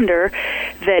no wonder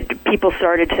that people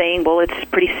started saying, well, it's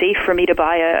pretty safe for me to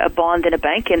buy a bond in a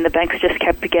bank, and the banks just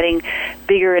kept getting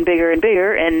bigger and bigger and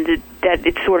bigger, and that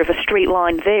it's sort of a straight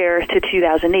line there to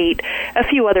 2008. A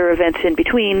few other events in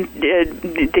between,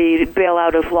 the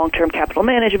bailout of long-term capital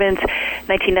management,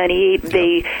 1998,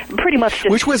 they pretty much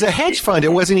just... Which was a hedge fund,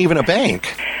 it wasn't even a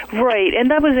bank. Right, and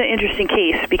that was an interesting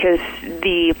case because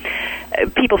the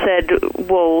people said,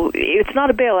 well, it's not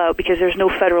a bailout because there's no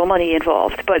federal money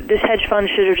involved, but this hedge fund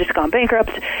should have just gone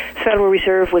bankrupt. Federal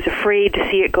Reserve was afraid to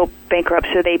see it go bankrupt,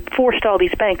 so they forced all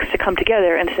these banks to come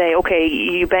together and say, okay,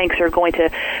 you banks are going to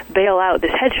bail out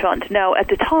this hedge fund. Now, at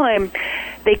the time,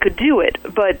 they could do it,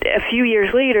 but a few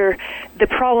years later, the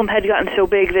problem had gotten so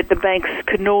big that the banks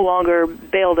could no longer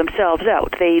bail themselves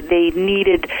out. They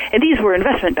needed, and these were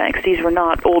investment banks, these were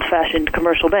not old-fashioned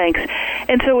commercial banks,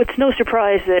 and so it's no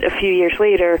surprise that a few years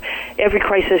later, every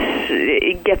crisis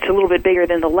gets a little bit bigger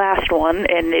than the last one,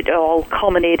 and it all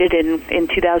culminated in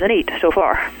 2008 so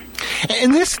far.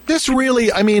 And this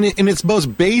really, I mean, in its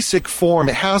most basic form,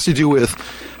 it has to do with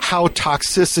how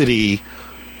toxicity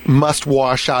must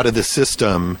wash out of the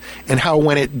system, and how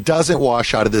when it doesn't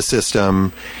wash out of the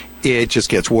system, it just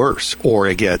gets worse,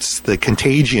 or the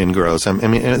contagion grows. I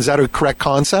mean, is that a correct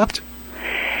concept?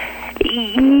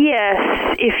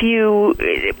 Yes, if you...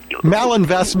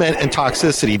 Malinvestment and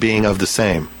toxicity being of the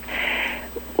same.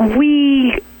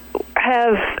 We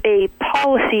have a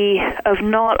policy of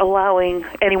not allowing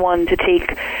anyone to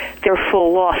take their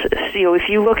full losses. You know, if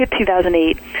you look at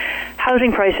 2008,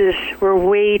 housing prices were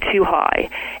way too high,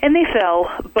 and they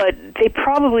fell, but they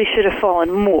probably should have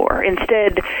fallen more.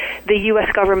 Instead, the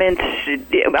U.S. government,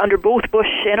 under both Bush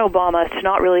and Obama, it's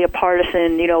not really a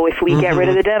partisan, you know, if we get rid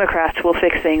of the Democrats, we'll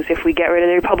fix things. If we get rid of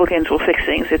the Republicans, we'll fix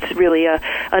things. It's really a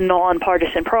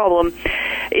non-partisan problem,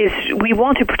 is we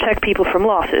want to protect people from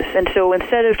losses. And so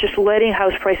instead of just letting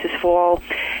house prices fall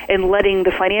and letting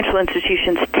the financial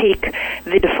institutions take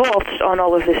the defaults on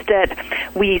all of this debt,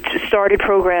 we started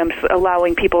programs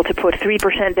allowing people to put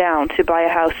 3% down to buy a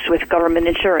house with government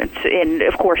insurance. And,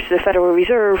 of course, the Federal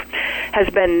Reserve has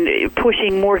been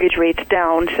pushing mortgage rates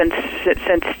down since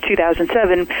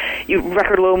 2007.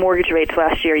 Record low mortgage rates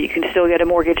last year. You can still get a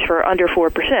mortgage for under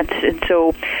 4%. And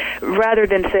so rather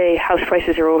than say house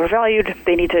prices are overvalued,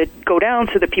 they need to go down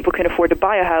so that people can afford to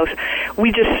buy a house,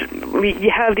 we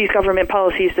have these government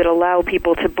policies that allow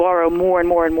people to borrow more and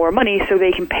more and more money so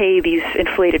they can pay these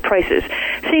inflated prices.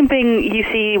 Same thing you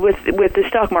see with the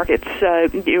stock markets.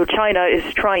 China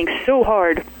is trying so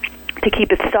hard to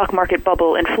keep its stock market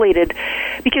bubble inflated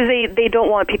because they don't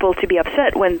want people to be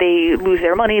upset when they lose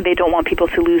their money. They don't want people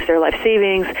to lose their life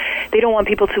savings. They don't want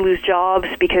people to lose jobs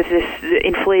because this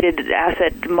inflated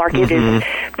asset market is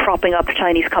propping up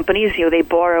Chinese companies. You know, they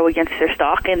borrow against their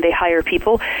stock and they hire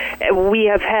people. We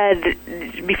have had,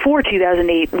 before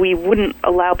 2008, we wouldn't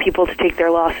allow people to take their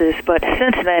losses, but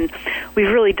since then, we've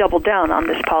really doubled down on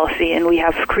this policy, and we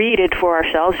have created for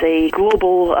ourselves a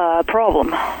global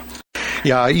problem.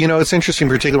 Yeah, you know, it's interesting,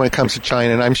 particularly when it comes to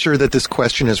China, and I'm sure that this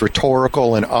question is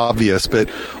rhetorical and obvious,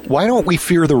 but why don't we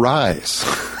fear the rise?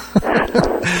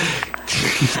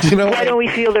 Why don't we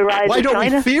feel the rise of China? Why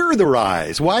don't we fear the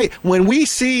rise? Why, when we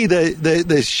see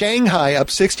the Shanghai up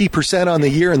 60% on the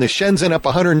year and the Shenzhen up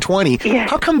 120,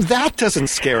 how come that doesn't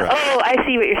scare us? Oh, I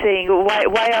see what you're saying.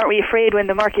 Why aren't we afraid when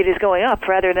the market is going up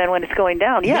rather than when it's going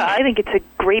down? Yeah, I think it's a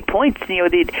great point. You know,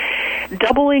 the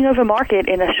doubling of a market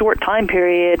in a short time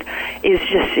period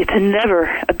it's never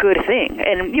a good thing.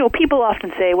 And, you know, people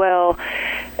often say, well,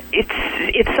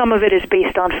 it's some of it is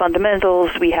based on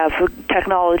fundamentals. We have a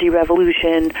technology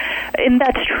revolution, and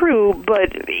that's true, but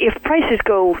if prices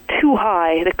go too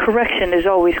high, the correction is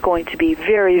always going to be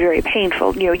very, very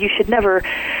painful. You know, you should never,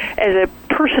 as a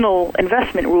personal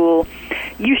investment rule,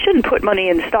 you shouldn't put money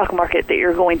in the stock market that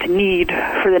you're going to need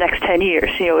for the next 10 years.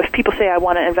 You know, if people say, I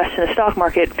want to invest in the stock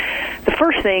market, the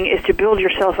first thing is to build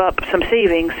yourself up some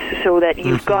savings so that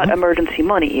you've got emergency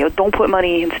money. You know, don't put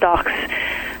money in stocks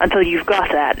until you've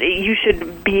got that. You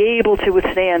should be able to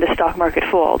withstand a stock market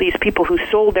fall. These people who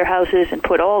sold their houses and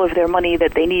put all of their money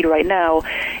that they need right now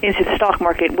into the stock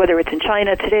market, whether it's in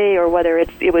China today or whether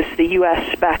it was the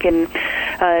U.S. back in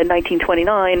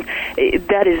 1929,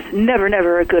 that is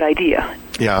never a good idea.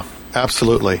 Yeah,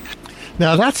 absolutely.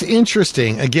 Now, that's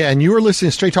interesting. Again, you are listening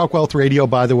to Straight Talk Wealth Radio.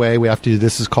 By the way, we have to do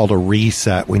this is called a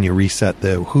reset, when you reset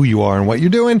who you are and what you're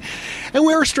doing. And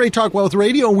we're Straight Talk Wealth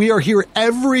Radio, and we are here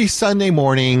every Sunday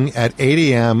morning at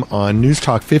 8 a.m. on News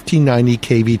Talk 1590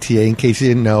 KVTA, in case you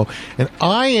didn't know. And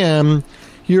I am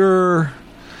your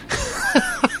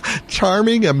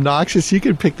charming, obnoxious, you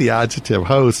can pick the adjective,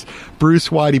 host, Bruce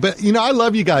Whitey. But, I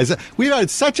love you guys. We've had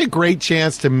such a great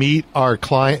chance to meet our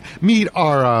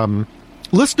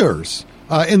listeners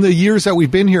in the years that we've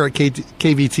been here at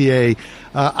KVTA.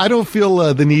 I don't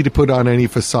feel the need to put on any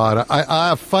facade. I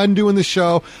have fun doing the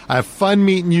show. I have fun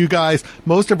meeting you guys.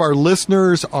 Most of our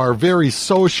listeners are very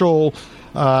social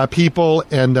people.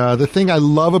 And the thing I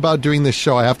love about doing this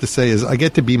show, I have to say, is I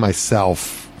get to be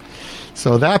myself.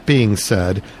 So that being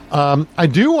said, I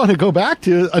do want to go back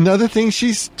to another thing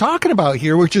she's talking about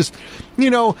here, which is,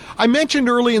 I mentioned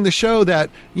early in the show that,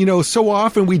 so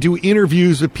often we do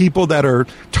interviews with people that are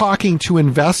talking to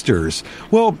investors.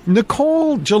 Well,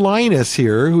 Nicole Gelinas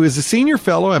here, who is a senior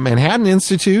fellow at Manhattan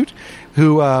Institute,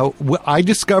 who I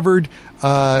discovered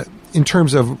in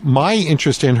terms of my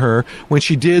interest in her when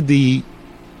she did the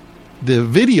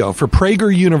video for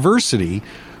Prager University,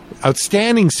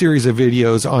 outstanding series of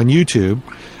videos on YouTube.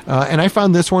 And I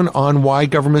found this one on why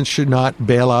governments should not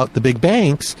bail out the big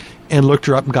banks, and looked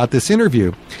her up and got this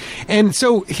interview. And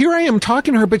so here I am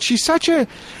talking to her, but she's such an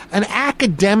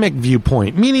academic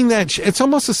viewpoint, meaning that it's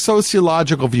almost a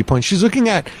sociological viewpoint. She's looking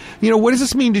at, what does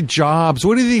this mean to jobs?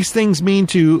 What do these things mean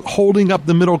to holding up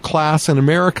the middle class in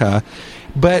America?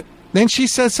 But then she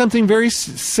says something very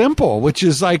simple, which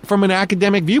is like from an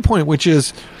academic viewpoint, which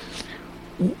is,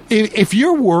 if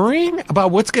you're worrying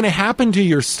about what's going to happen to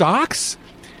your stocks,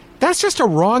 that's just a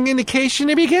wrong indication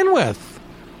to begin with.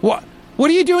 What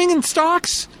are you doing in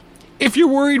stocks if you're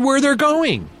worried where they're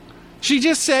going? She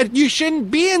just said you shouldn't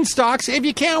be in stocks if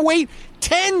you can't wait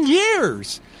 10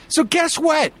 years. So guess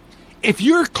what? If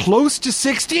you're close to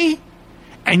 60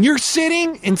 and you're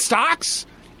sitting in stocks,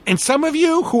 and some of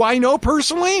you who I know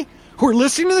personally who are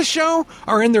listening to the show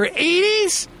are in their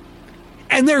 80s,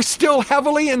 and they're still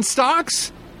heavily in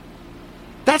stocks,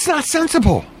 that's not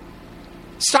sensible.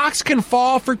 Stocks can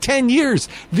fall for 10 years.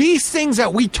 These things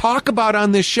that we talk about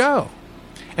on this show.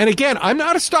 And again, I'm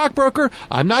not a stockbroker.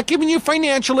 I'm not giving you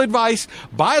financial advice.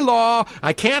 By law,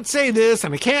 I can't say this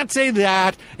and I can't say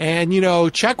that. And,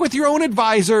 check with your own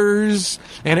advisors.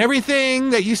 And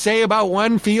everything that you say about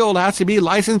one field has to be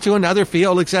licensed to another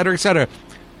field, et cetera, et cetera.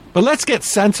 But let's get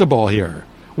sensible here.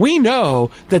 We know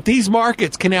that these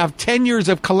markets can have 10 years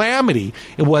of calamity.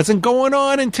 It wasn't going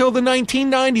on until the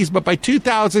 1990s, but by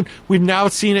 2000, we've now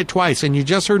seen it twice. And you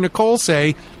just heard Nicole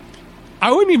say,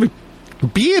 I wouldn't even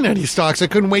be in any stocks. I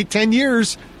couldn't wait 10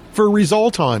 years for a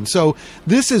result on. So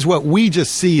this is what we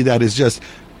just see that is just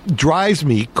drives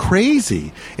me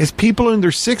crazy, is people in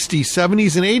their 60s,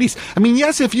 70s, and 80s. I mean,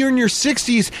 yes, if you're in your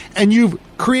 60s and you've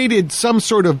created some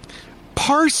sort of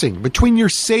parsing between your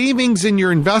savings and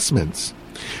your investments,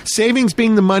 savings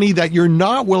being the money that you're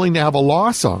not willing to have a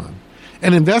loss on,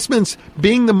 and investments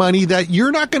being the money that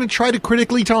you're not going to try to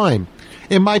critically time.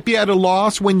 It might be at a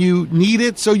loss when you need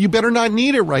it, so you better not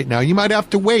need it right now. You might have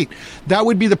to wait. That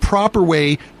would be the proper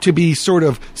way to be sort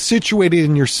of situated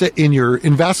in your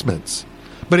investments.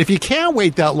 But if you can't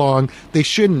wait that long, they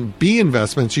shouldn't be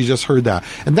investments. You just heard that.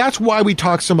 And that's why we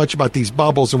talk so much about these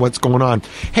bubbles and what's going on.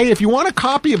 Hey, if you want a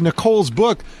copy of Nicole's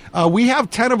book, we have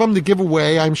 10 of them to give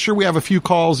away. I'm sure we have a few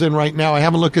calls in right now. I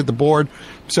haven't looked at the board,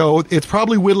 so it's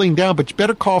probably whittling down, but you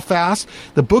better call fast.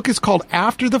 The book is called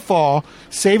After the Fall,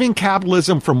 Saving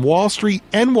Capitalism from Wall Street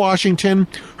and Washington.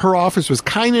 Her office was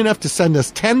kind enough to send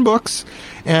us 10 books.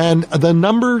 And the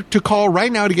number to call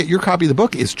right now to get your copy of the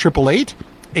book is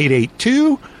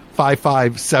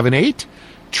 888-882-5578,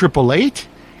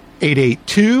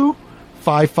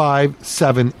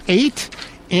 888-882-5578.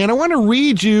 And I want to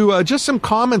read you just some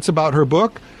comments about her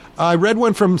book. I read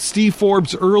one from Steve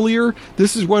Forbes earlier.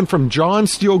 This is one from John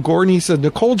Steele Gordon. He said,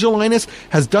 Nicole Gelinas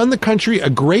has done the country a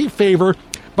great favor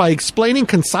by explaining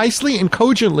concisely and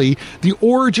cogently the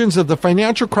origins of the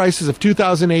financial crisis of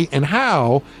 2008 and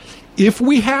how, if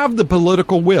we have the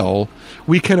political will,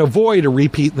 we can avoid a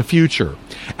repeat in the future.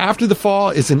 After the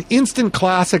Fall is an instant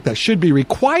classic that should be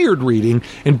required reading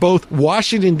in both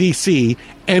Washington, D.C.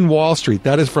 and Wall Street.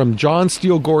 That is from John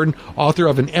Steele Gordon, author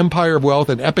of An Empire of Wealth,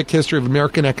 An Epic History of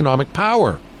American Economic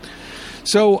Power.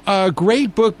 So a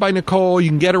great book by Nicole. You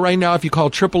can get it right now if you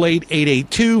call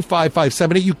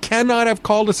 888-882-5578. You cannot have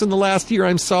called us in the last year.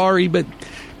 I'm sorry, but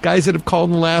guys that have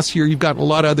called in the last year, you've gotten a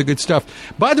lot of other good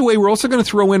stuff. By the way, we're also going to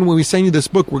throw in, when we send you this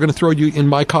book, we're going to throw you in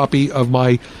my copy of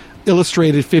my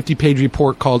illustrated 50-page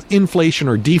report called Inflation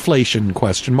or Deflation, ?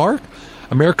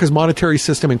 America's Monetary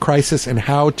System in Crisis and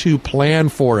How to Plan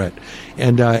for It.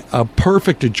 And a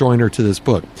perfect adjoiner to this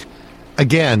book.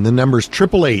 Again, the number's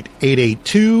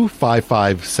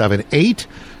 888-882-5578,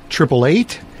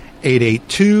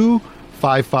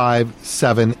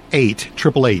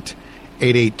 888-882-5578,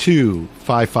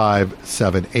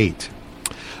 888-882-5578.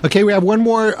 Okay, we have one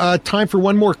more time for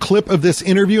one more clip of this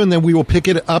interview, and then we will pick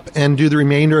it up and do the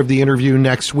remainder of the interview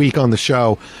next week on the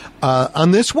show.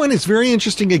 On this one, it's very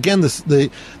interesting. Again,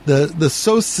 the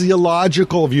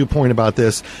sociological viewpoint about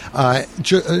this.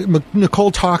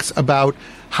 Nicole talks about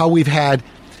how we've had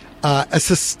a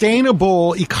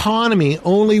sustainable economy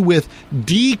only with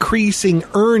decreasing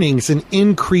earnings and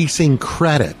increasing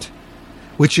credit,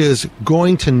 which is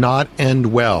going to not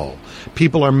end well.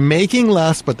 People are making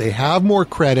less, but they have more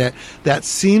credit. That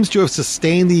seems to have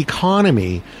sustained the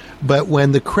economy. But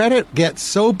when the credit gets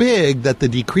so big that the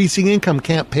decreasing income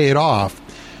can't pay it off,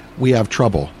 we have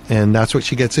trouble. And that's what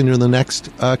she gets into in the next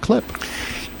clip.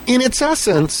 In its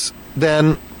essence,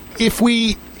 then, if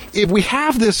we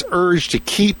have this urge to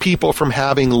keep people from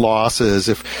having losses,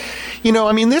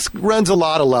 this runs a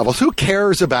lot of levels. Who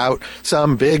cares about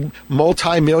some big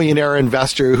multimillionaire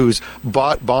investor who's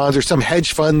bought bonds, or some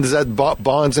hedge funds that bought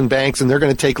bonds and banks and they're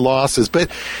going to take losses? But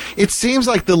it seems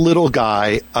like the little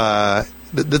guy,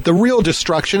 the real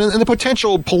destruction and the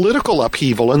potential political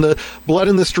upheaval and the blood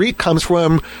in the street comes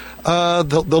from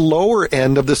the lower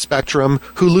end of the spectrum,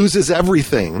 who loses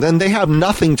everything. Then they have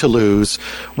nothing to lose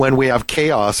when we have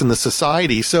chaos in the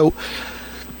society. So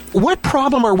what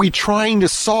problem are we trying to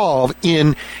solve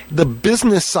in the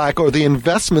business cycle or the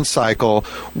investment cycle?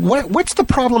 What's the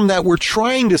problem that we're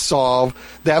trying to solve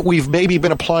that we've maybe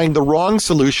been applying the wrong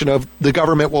solution of the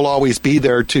government will always be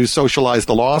there to socialize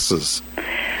the losses?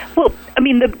 Well,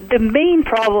 the main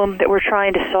problem that we're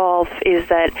trying to solve is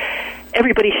that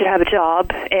everybody should have a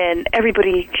job and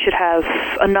everybody should have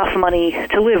enough money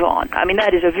to live on.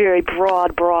 That is a very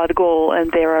broad goal, and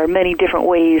there are many different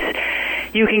ways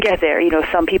you can get there.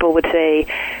 Some people would say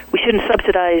we shouldn't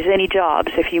subsidize any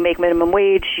jobs. If you make minimum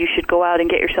wage, you should go out and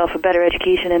get yourself a better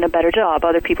education and a better job.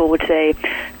 Other people would say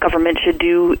government should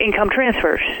do income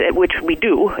transfers, which we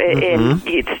do, and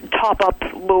it's top up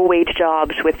low-wage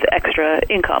jobs with extra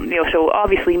income. So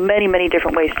obviously many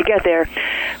different ways to get there,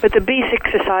 but the basic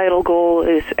societal goal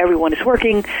is everyone is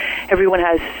working, everyone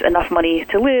has enough money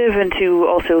to live and to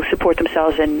also support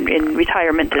themselves in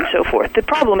retirement and so forth. The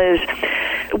problem is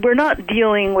we're not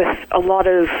dealing with a lot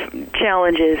of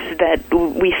challenges that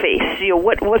we face.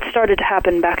 What started to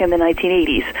happen back in the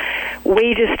 1980s?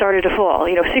 Wages started to fall.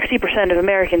 60% of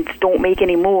Americans don't make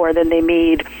any more than they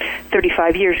made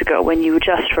 35 years ago when you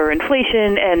adjust for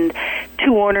inflation and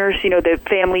two earners. The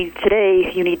family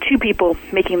today, you need two people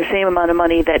making the same amount of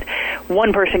money that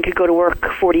one person could go to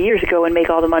work 40 years ago and make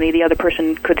all the money the other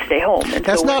person could stay home. And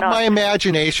that's not my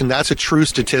imagination. That's a true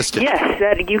statistic. Yes,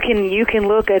 that you can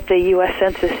look at the U.S.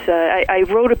 Census. I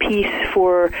wrote a piece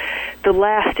for the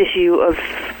last issue of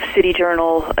City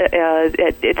Journal.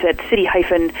 It's at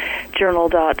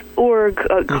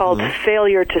city-journal.org called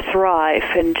 "Failure to Thrive,"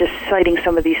 and just citing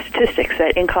some of these statistics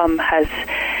that income has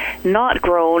not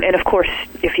grown. And of course,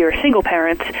 if you're a single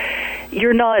parent,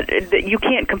 you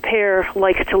can't compare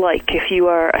like to like. If you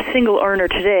are a single earner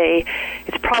today,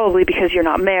 it's probably because you're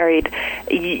not married.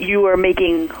 You are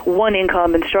making one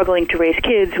income and struggling to raise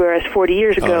kids, whereas 40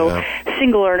 years ago,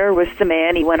 single earner was the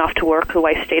man. He went off to work, the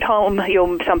wife stayed home.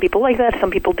 Some people like that,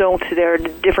 some people don't. There are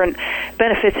different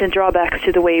benefits and drawbacks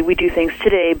to the way we do things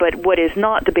today, but what is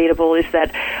not debatable is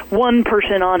that one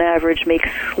person on average makes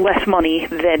less money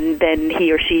than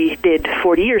he or she did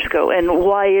 40 years ago. And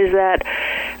why is that?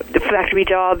 The factory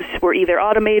jobs were either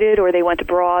automated or they went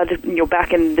abroad.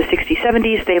 Back in the 60s,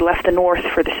 70s, they left the North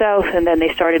for the South, and then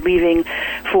they started leaving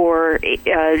for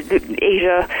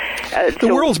Asia.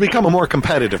 The world's become a more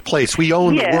competitive place. We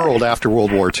owned the world after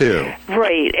World War II.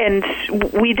 Right, and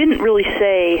we didn't really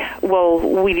say, well,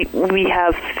 we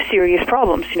have serious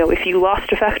problems. If you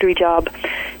lost a factory job,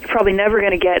 you're probably never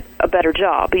going to get a better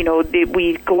job.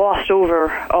 We glossed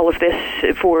over all of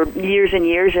this for years and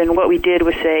years, and what we did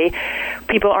was say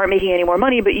people aren't making any more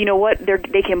money, but you know what?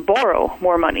 They can borrow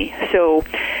more money. So,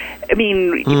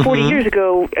 40 years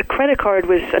ago, a credit card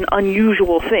was an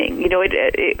unusual thing.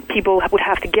 People would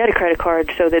have to get a credit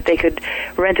card so that they could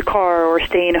rent a car or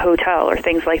stay in a hotel or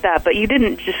things like that. But you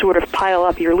didn't just sort of pile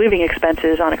up your living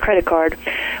expenses on a credit card.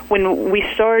 When we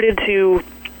started to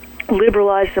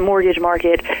liberalize the mortgage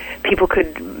market, people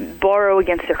could borrow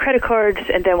against their credit cards,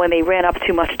 and then when they ran up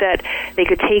too much debt, they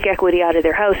could take equity out of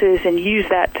their houses and use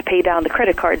that to pay down the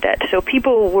credit card debt. So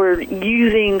people were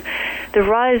using the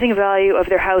rising value of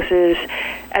their houses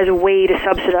as a way to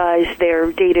subsidize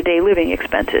their day-to-day living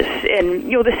expenses.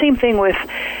 And, the same thing with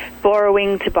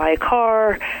borrowing to buy a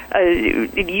car.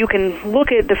 You can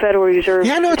look at the Federal Reserve.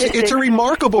 Yeah, no, it's a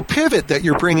remarkable pivot that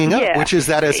you're bringing up, which is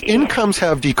that as incomes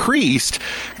have decreased,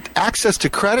 access to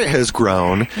credit has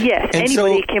grown. Yes, and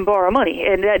anybody can borrow money,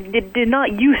 and that did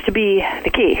not used to be the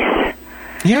case.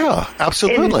 Yeah,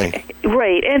 absolutely.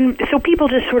 Right. And so people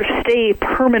just sort of stay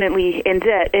permanently in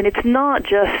debt. And it's not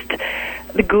just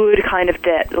the good kind of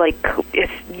debt. Like,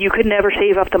 you could never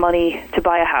save up the money to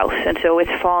buy a house. And so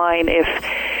it's fine if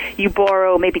you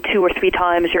borrow maybe 2 or 3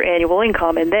 times your annual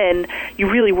income, and then you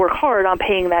really work hard on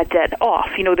paying that debt off.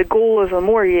 You know, the goal of a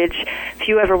mortgage, if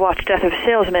you ever watch Death of a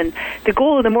Salesman, the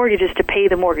goal of the mortgage is to pay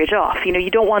the mortgage off. You know,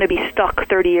 you don't want to be stuck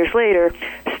 30 years later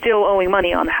still owing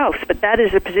money on the house. But that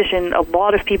is a position a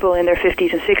lot of people in their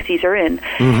 50s and 60s are in.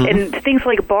 Mm-hmm. And things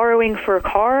like borrowing for a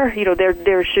car, you know,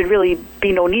 there should really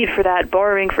be no need for that.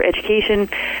 Borrowing for education,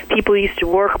 people used to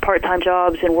work part-time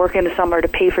jobs and work in the summer to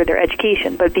pay for their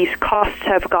education. But these costs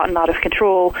have gotten out of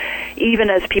control, even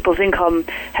as people's income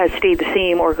has stayed the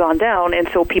same or gone down. And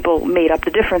so people made up the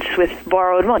difference with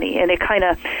borrowed money. And it kind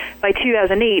of, by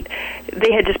 2008,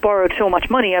 they had just borrowed so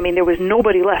much money. I mean, there was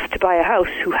nobody left to buy a house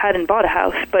who hadn't bought a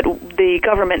house. But the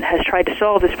government has tried to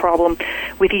solve this problem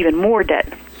with even more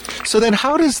debt. So then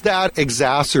how does that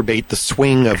exacerbate the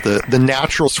swing of the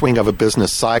natural swing of a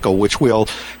business cycle, which will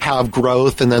have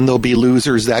growth, and then there'll be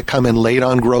losers that come in late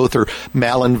on growth or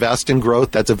malinvest in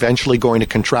growth that's eventually going to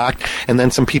contract, and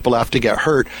then some people have to get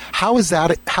hurt. How has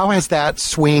that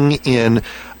swing in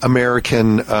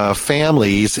American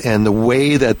families and the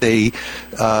way that they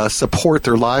support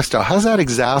their lifestyle, how's that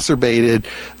exacerbated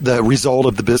the result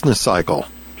of the business cycle?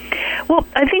 Well,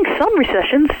 I think some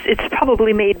recessions, it's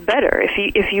probably made better.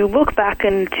 If you look back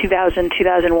in 2000,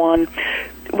 2001,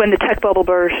 when the tech bubble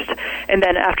burst, and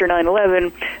then after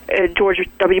 9/11, George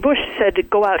W. Bush said to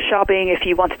go out shopping. If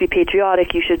you want to be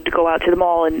patriotic, you should go out to the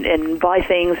mall and buy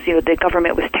things. You know, the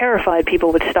government was terrified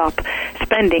people would stop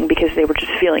spending because they were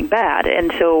just feeling bad.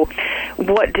 And so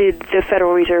what did the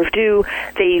Federal Reserve do?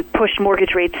 They pushed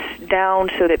mortgage rates down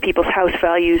so that people's house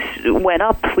values went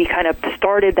up. We kind of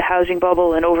started the housing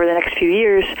bubble, and over the next few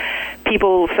years,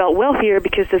 people felt wealthier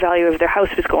because the value of their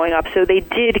house was going up. So they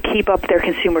did keep up their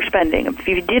consumer spending. If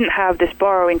you didn't have this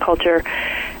borrowing culture,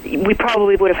 we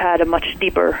probably would have had a much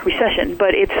deeper recession.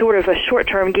 But it's sort of a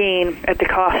short-term gain at the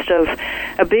cost of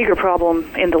a bigger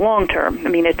problem in the long term. I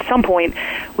mean, at some point,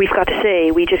 we've got to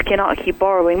say we just cannot keep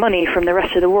borrowing money from the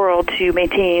rest of the world to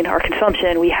maintain our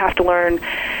consumption. We have to learn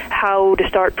how to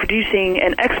start producing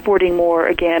and exporting more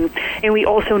again. And we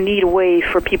also need a way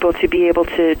for people to be able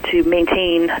to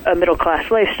maintain a middle-class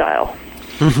lifestyle.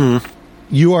 Mm-hmm.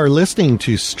 You are listening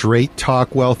to Straight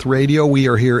Talk Wealth Radio. We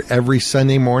are here every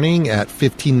Sunday morning at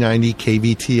 1590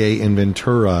 KVTA in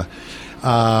Ventura.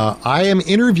 I am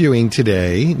interviewing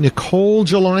today Nicole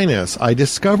Gelinas. I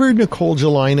discovered Nicole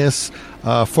Gelinas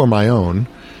for my own.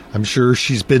 I'm sure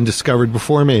she's been discovered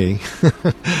before me.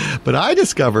 But I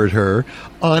discovered her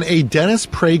on a Dennis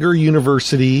Prager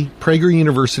University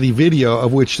video,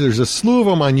 of which there's a slew of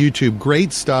them on YouTube.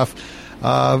 Great stuff.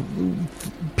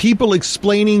 People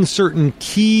explaining certain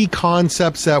key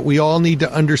concepts that we all need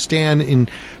to understand in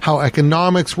how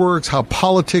economics works, how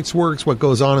politics works, what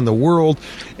goes on in the world,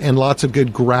 and lots of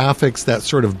good graphics that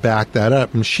sort of back that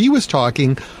up. And she was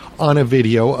talking on a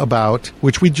video about,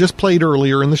 which we just played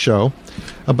earlier in the show,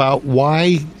 about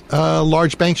why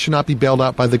large banks should not be bailed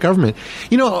out by the government.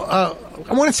 You know,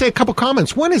 I want to say a couple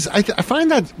comments. One is I find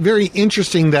that very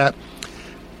interesting that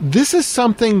this is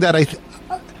something that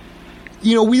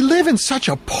you know, we live in such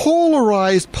a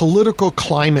polarized political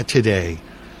climate today.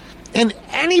 And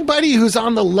anybody who's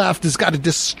on the left has got to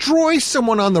destroy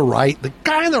someone on the right. The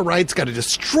guy on the right's got to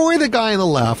destroy the guy on the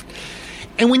left.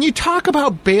 And when you talk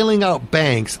about bailing out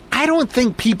banks, I don't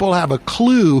think people have a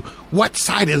clue what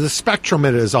side of the spectrum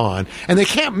it is on. And they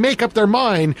can't make up their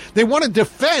mind. They want to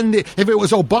defend it. If it was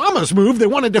Obama's move, they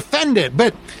want to defend it.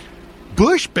 But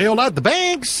Bush bailed out the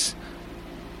banks.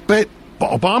 But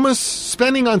Obama's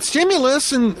spending on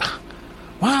stimulus, and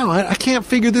wow, I can't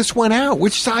figure this one out.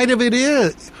 Which side of it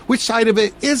is? Which side of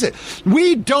it is it?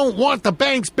 We don't want the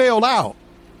banks bailed out.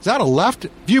 Is that a left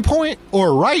viewpoint or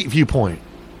a right viewpoint?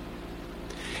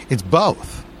 It's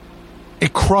both.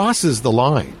 It crosses the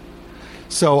line.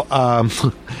 So I'm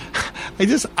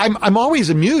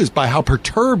always amused by how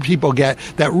perturbed people get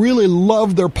that really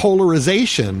love their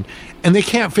polarization, and they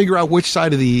can't figure out which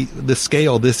side of the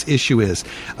scale this issue is.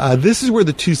 This is where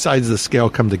the two sides of the scale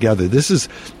come together. This is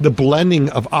the blending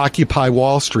of Occupy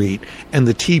Wall Street and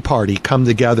the Tea Party come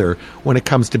together when it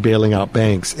comes to bailing out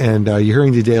banks. And you're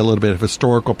hearing today a little bit of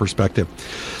historical perspective.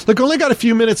 Look, I only got a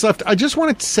few minutes left. I just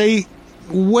wanted to say,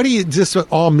 what does this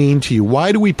all mean to you?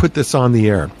 Why do we put this on the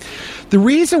air? The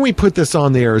reason we put this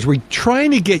on the air is we're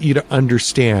trying to get you to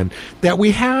understand that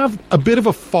we have a bit of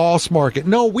a false market.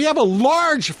 No, we have a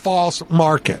large false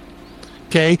market.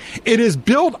 Okay? It is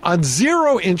built on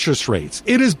zero interest rates.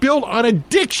 It is built on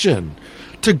addiction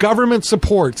to government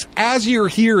supports, as you're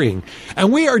hearing.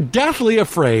 And we are deathly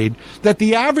afraid that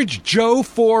the average Joe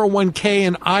 401k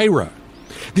and IRA,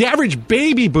 the average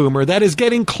baby boomer that is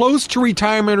getting close to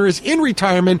retirement or is in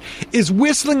retirement, is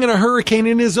whistling in a hurricane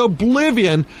and is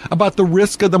oblivion about the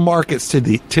risk of the markets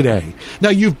today. Now,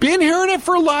 you've been hearing it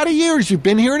for a lot of years. You've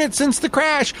been hearing it since the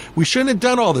crash. We shouldn't have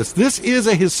done all this. This is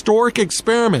a historic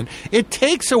experiment. It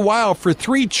takes a while for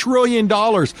 $3 trillion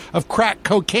of crack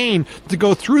cocaine to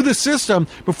go through the system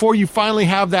before you finally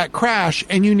have that crash,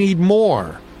 and you need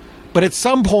more. But at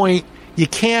some point, you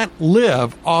can't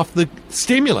live off the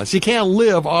stimulus. You can't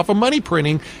live off of money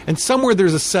printing, and somewhere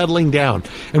there's a settling down.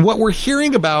 And what we're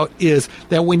hearing about is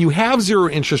that when you have zero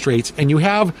interest rates and you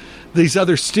have these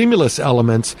other stimulus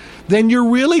elements, then you're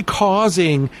really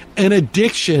causing an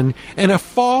addiction and a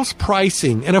false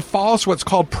pricing and a false what's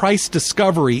called price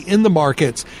discovery in the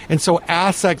markets. And so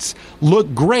assets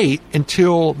look great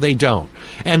until they don't.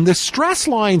 And the stress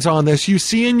lines on this you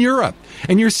see in Europe,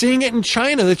 and you're seeing it in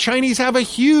China. The Chinese have a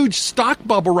huge stock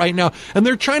bubble right now, and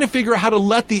they're trying to figure out how to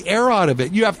let the air out of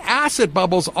it. You have asset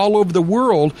bubbles all over the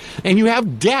world, and you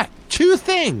have debt. Two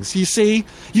things, you see.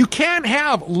 You can't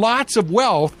have lots of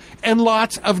wealth and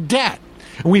lots of debt.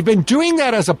 And we've been doing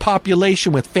that as a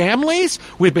population with families.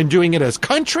 We've been doing it as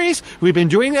countries. We've been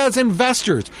doing it as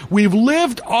investors. We've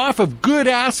lived off of good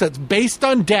assets based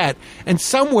on debt. And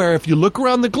somewhere, if you look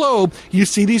around the globe, you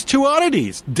see these two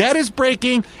oddities. Debt is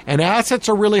breaking and assets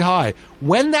are really high.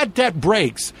 When that debt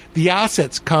breaks, the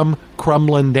assets come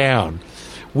crumbling down.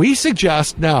 We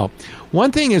suggest now,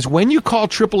 one thing is when you call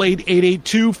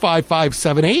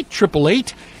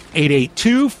 888-882-5578,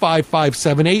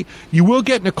 888-882-5578, you will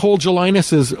get Nicole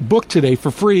Gelinas' book today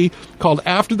for free called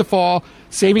After the Fall,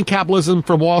 Saving Capitalism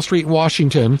from Wall Street in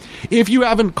Washington, if you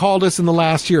haven't called us in the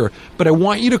last year. But I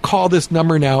want you to call this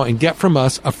number now and get from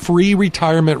us a free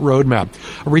retirement roadmap.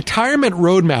 A retirement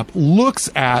roadmap looks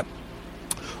at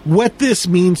what this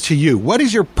means to you. What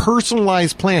is your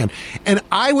personalized plan? And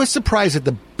I was surprised at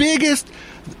the biggest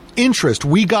interest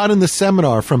we got in the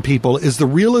seminar from people is the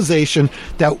realization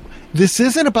that this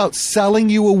isn't about selling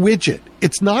you a widget.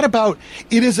 It's not about,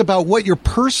 it is about what your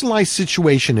personalized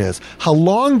situation is. How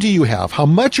long do you have? How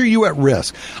much are you at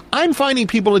risk? I'm finding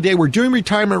people today, we're doing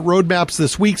retirement roadmaps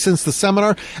this week since the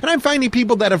seminar, and I'm finding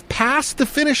people that have passed the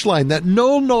finish line that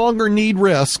no longer need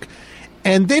risk.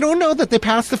 And they don't know that they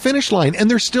passed the finish line, and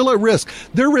they're still at risk.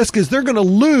 Their risk is they're going to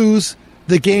lose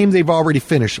the game they've already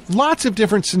finished. Lots of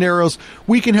different scenarios.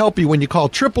 We can help you when you call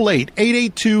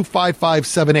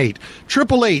 888-882-5578.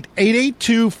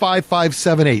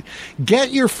 888-882-5578.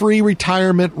 Get your free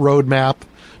retirement roadmap.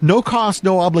 No cost,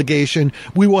 no obligation.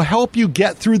 We will help you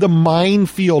get through the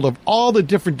minefield of all the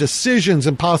different decisions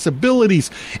and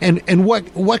possibilities and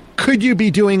what could you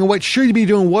be doing and what should you be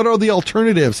doing? What are the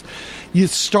alternatives? It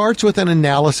starts with an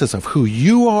analysis of who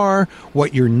you are,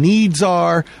 what your needs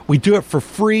are. We do it for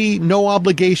free, no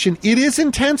obligation. It is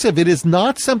intensive. It is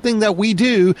not something that we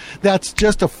do that's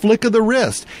just a flick of the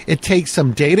wrist. It takes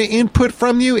some data input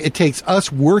from you. It takes us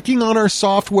working on our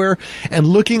software and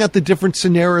looking at the different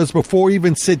scenarios before we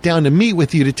even sit down to meet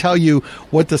with you to tell you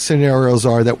what the scenarios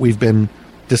are that we've been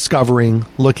discovering,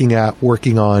 looking at,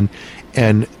 working on,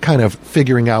 and kind of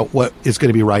figuring out what is going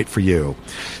to be right for you.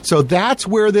 So that's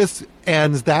where this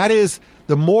ends. That is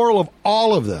the moral of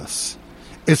all of this,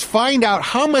 is find out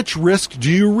how much risk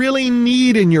do you really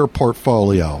need in your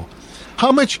portfolio?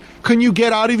 How much can you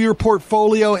get out of your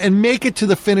portfolio and make it to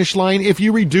the finish line if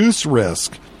you reduce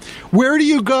risk? Where do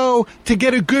you go to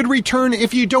get a good return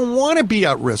if you don't want to be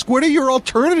at risk? What are your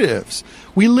alternatives?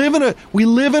 We live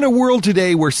in a world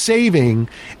today where saving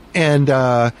and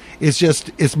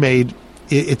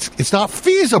it's not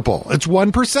feasible. It's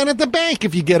 1% at the bank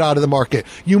if you get out of the market.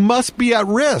 You must be at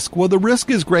risk. Well, the risk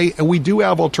is great, and we do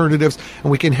have alternatives,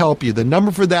 and we can help you. The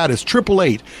number for that is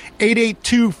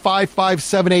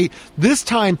 888-882-5578. This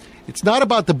time, it's not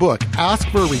about the book. Ask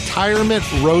for a retirement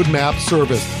roadmap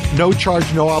service. No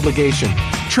charge, no obligation.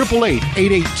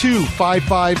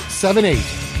 888-882-5578.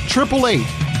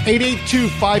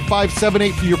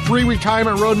 888-882-5578 for your free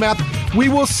retirement roadmap. We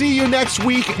will see you next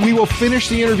week. We will finish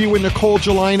the interview with Nicole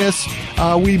Gelinas.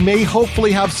 We may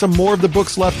hopefully have some more of the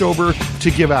books left over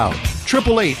to give out.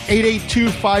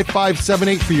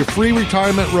 888-882-5578 for your free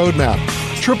retirement roadmap.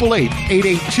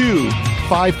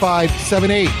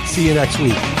 888-882-5578. See you next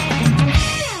week.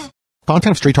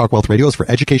 Content of Straight Talk Wealth Radio is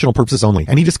for educational purposes only.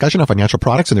 Any discussion of financial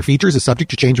products and their features is subject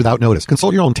to change without notice.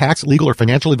 Consult your own tax, legal, or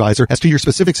financial advisor as to your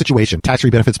specific situation.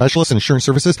 Tax-free benefit specialist and insurance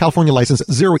services. California license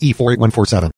 0E48147.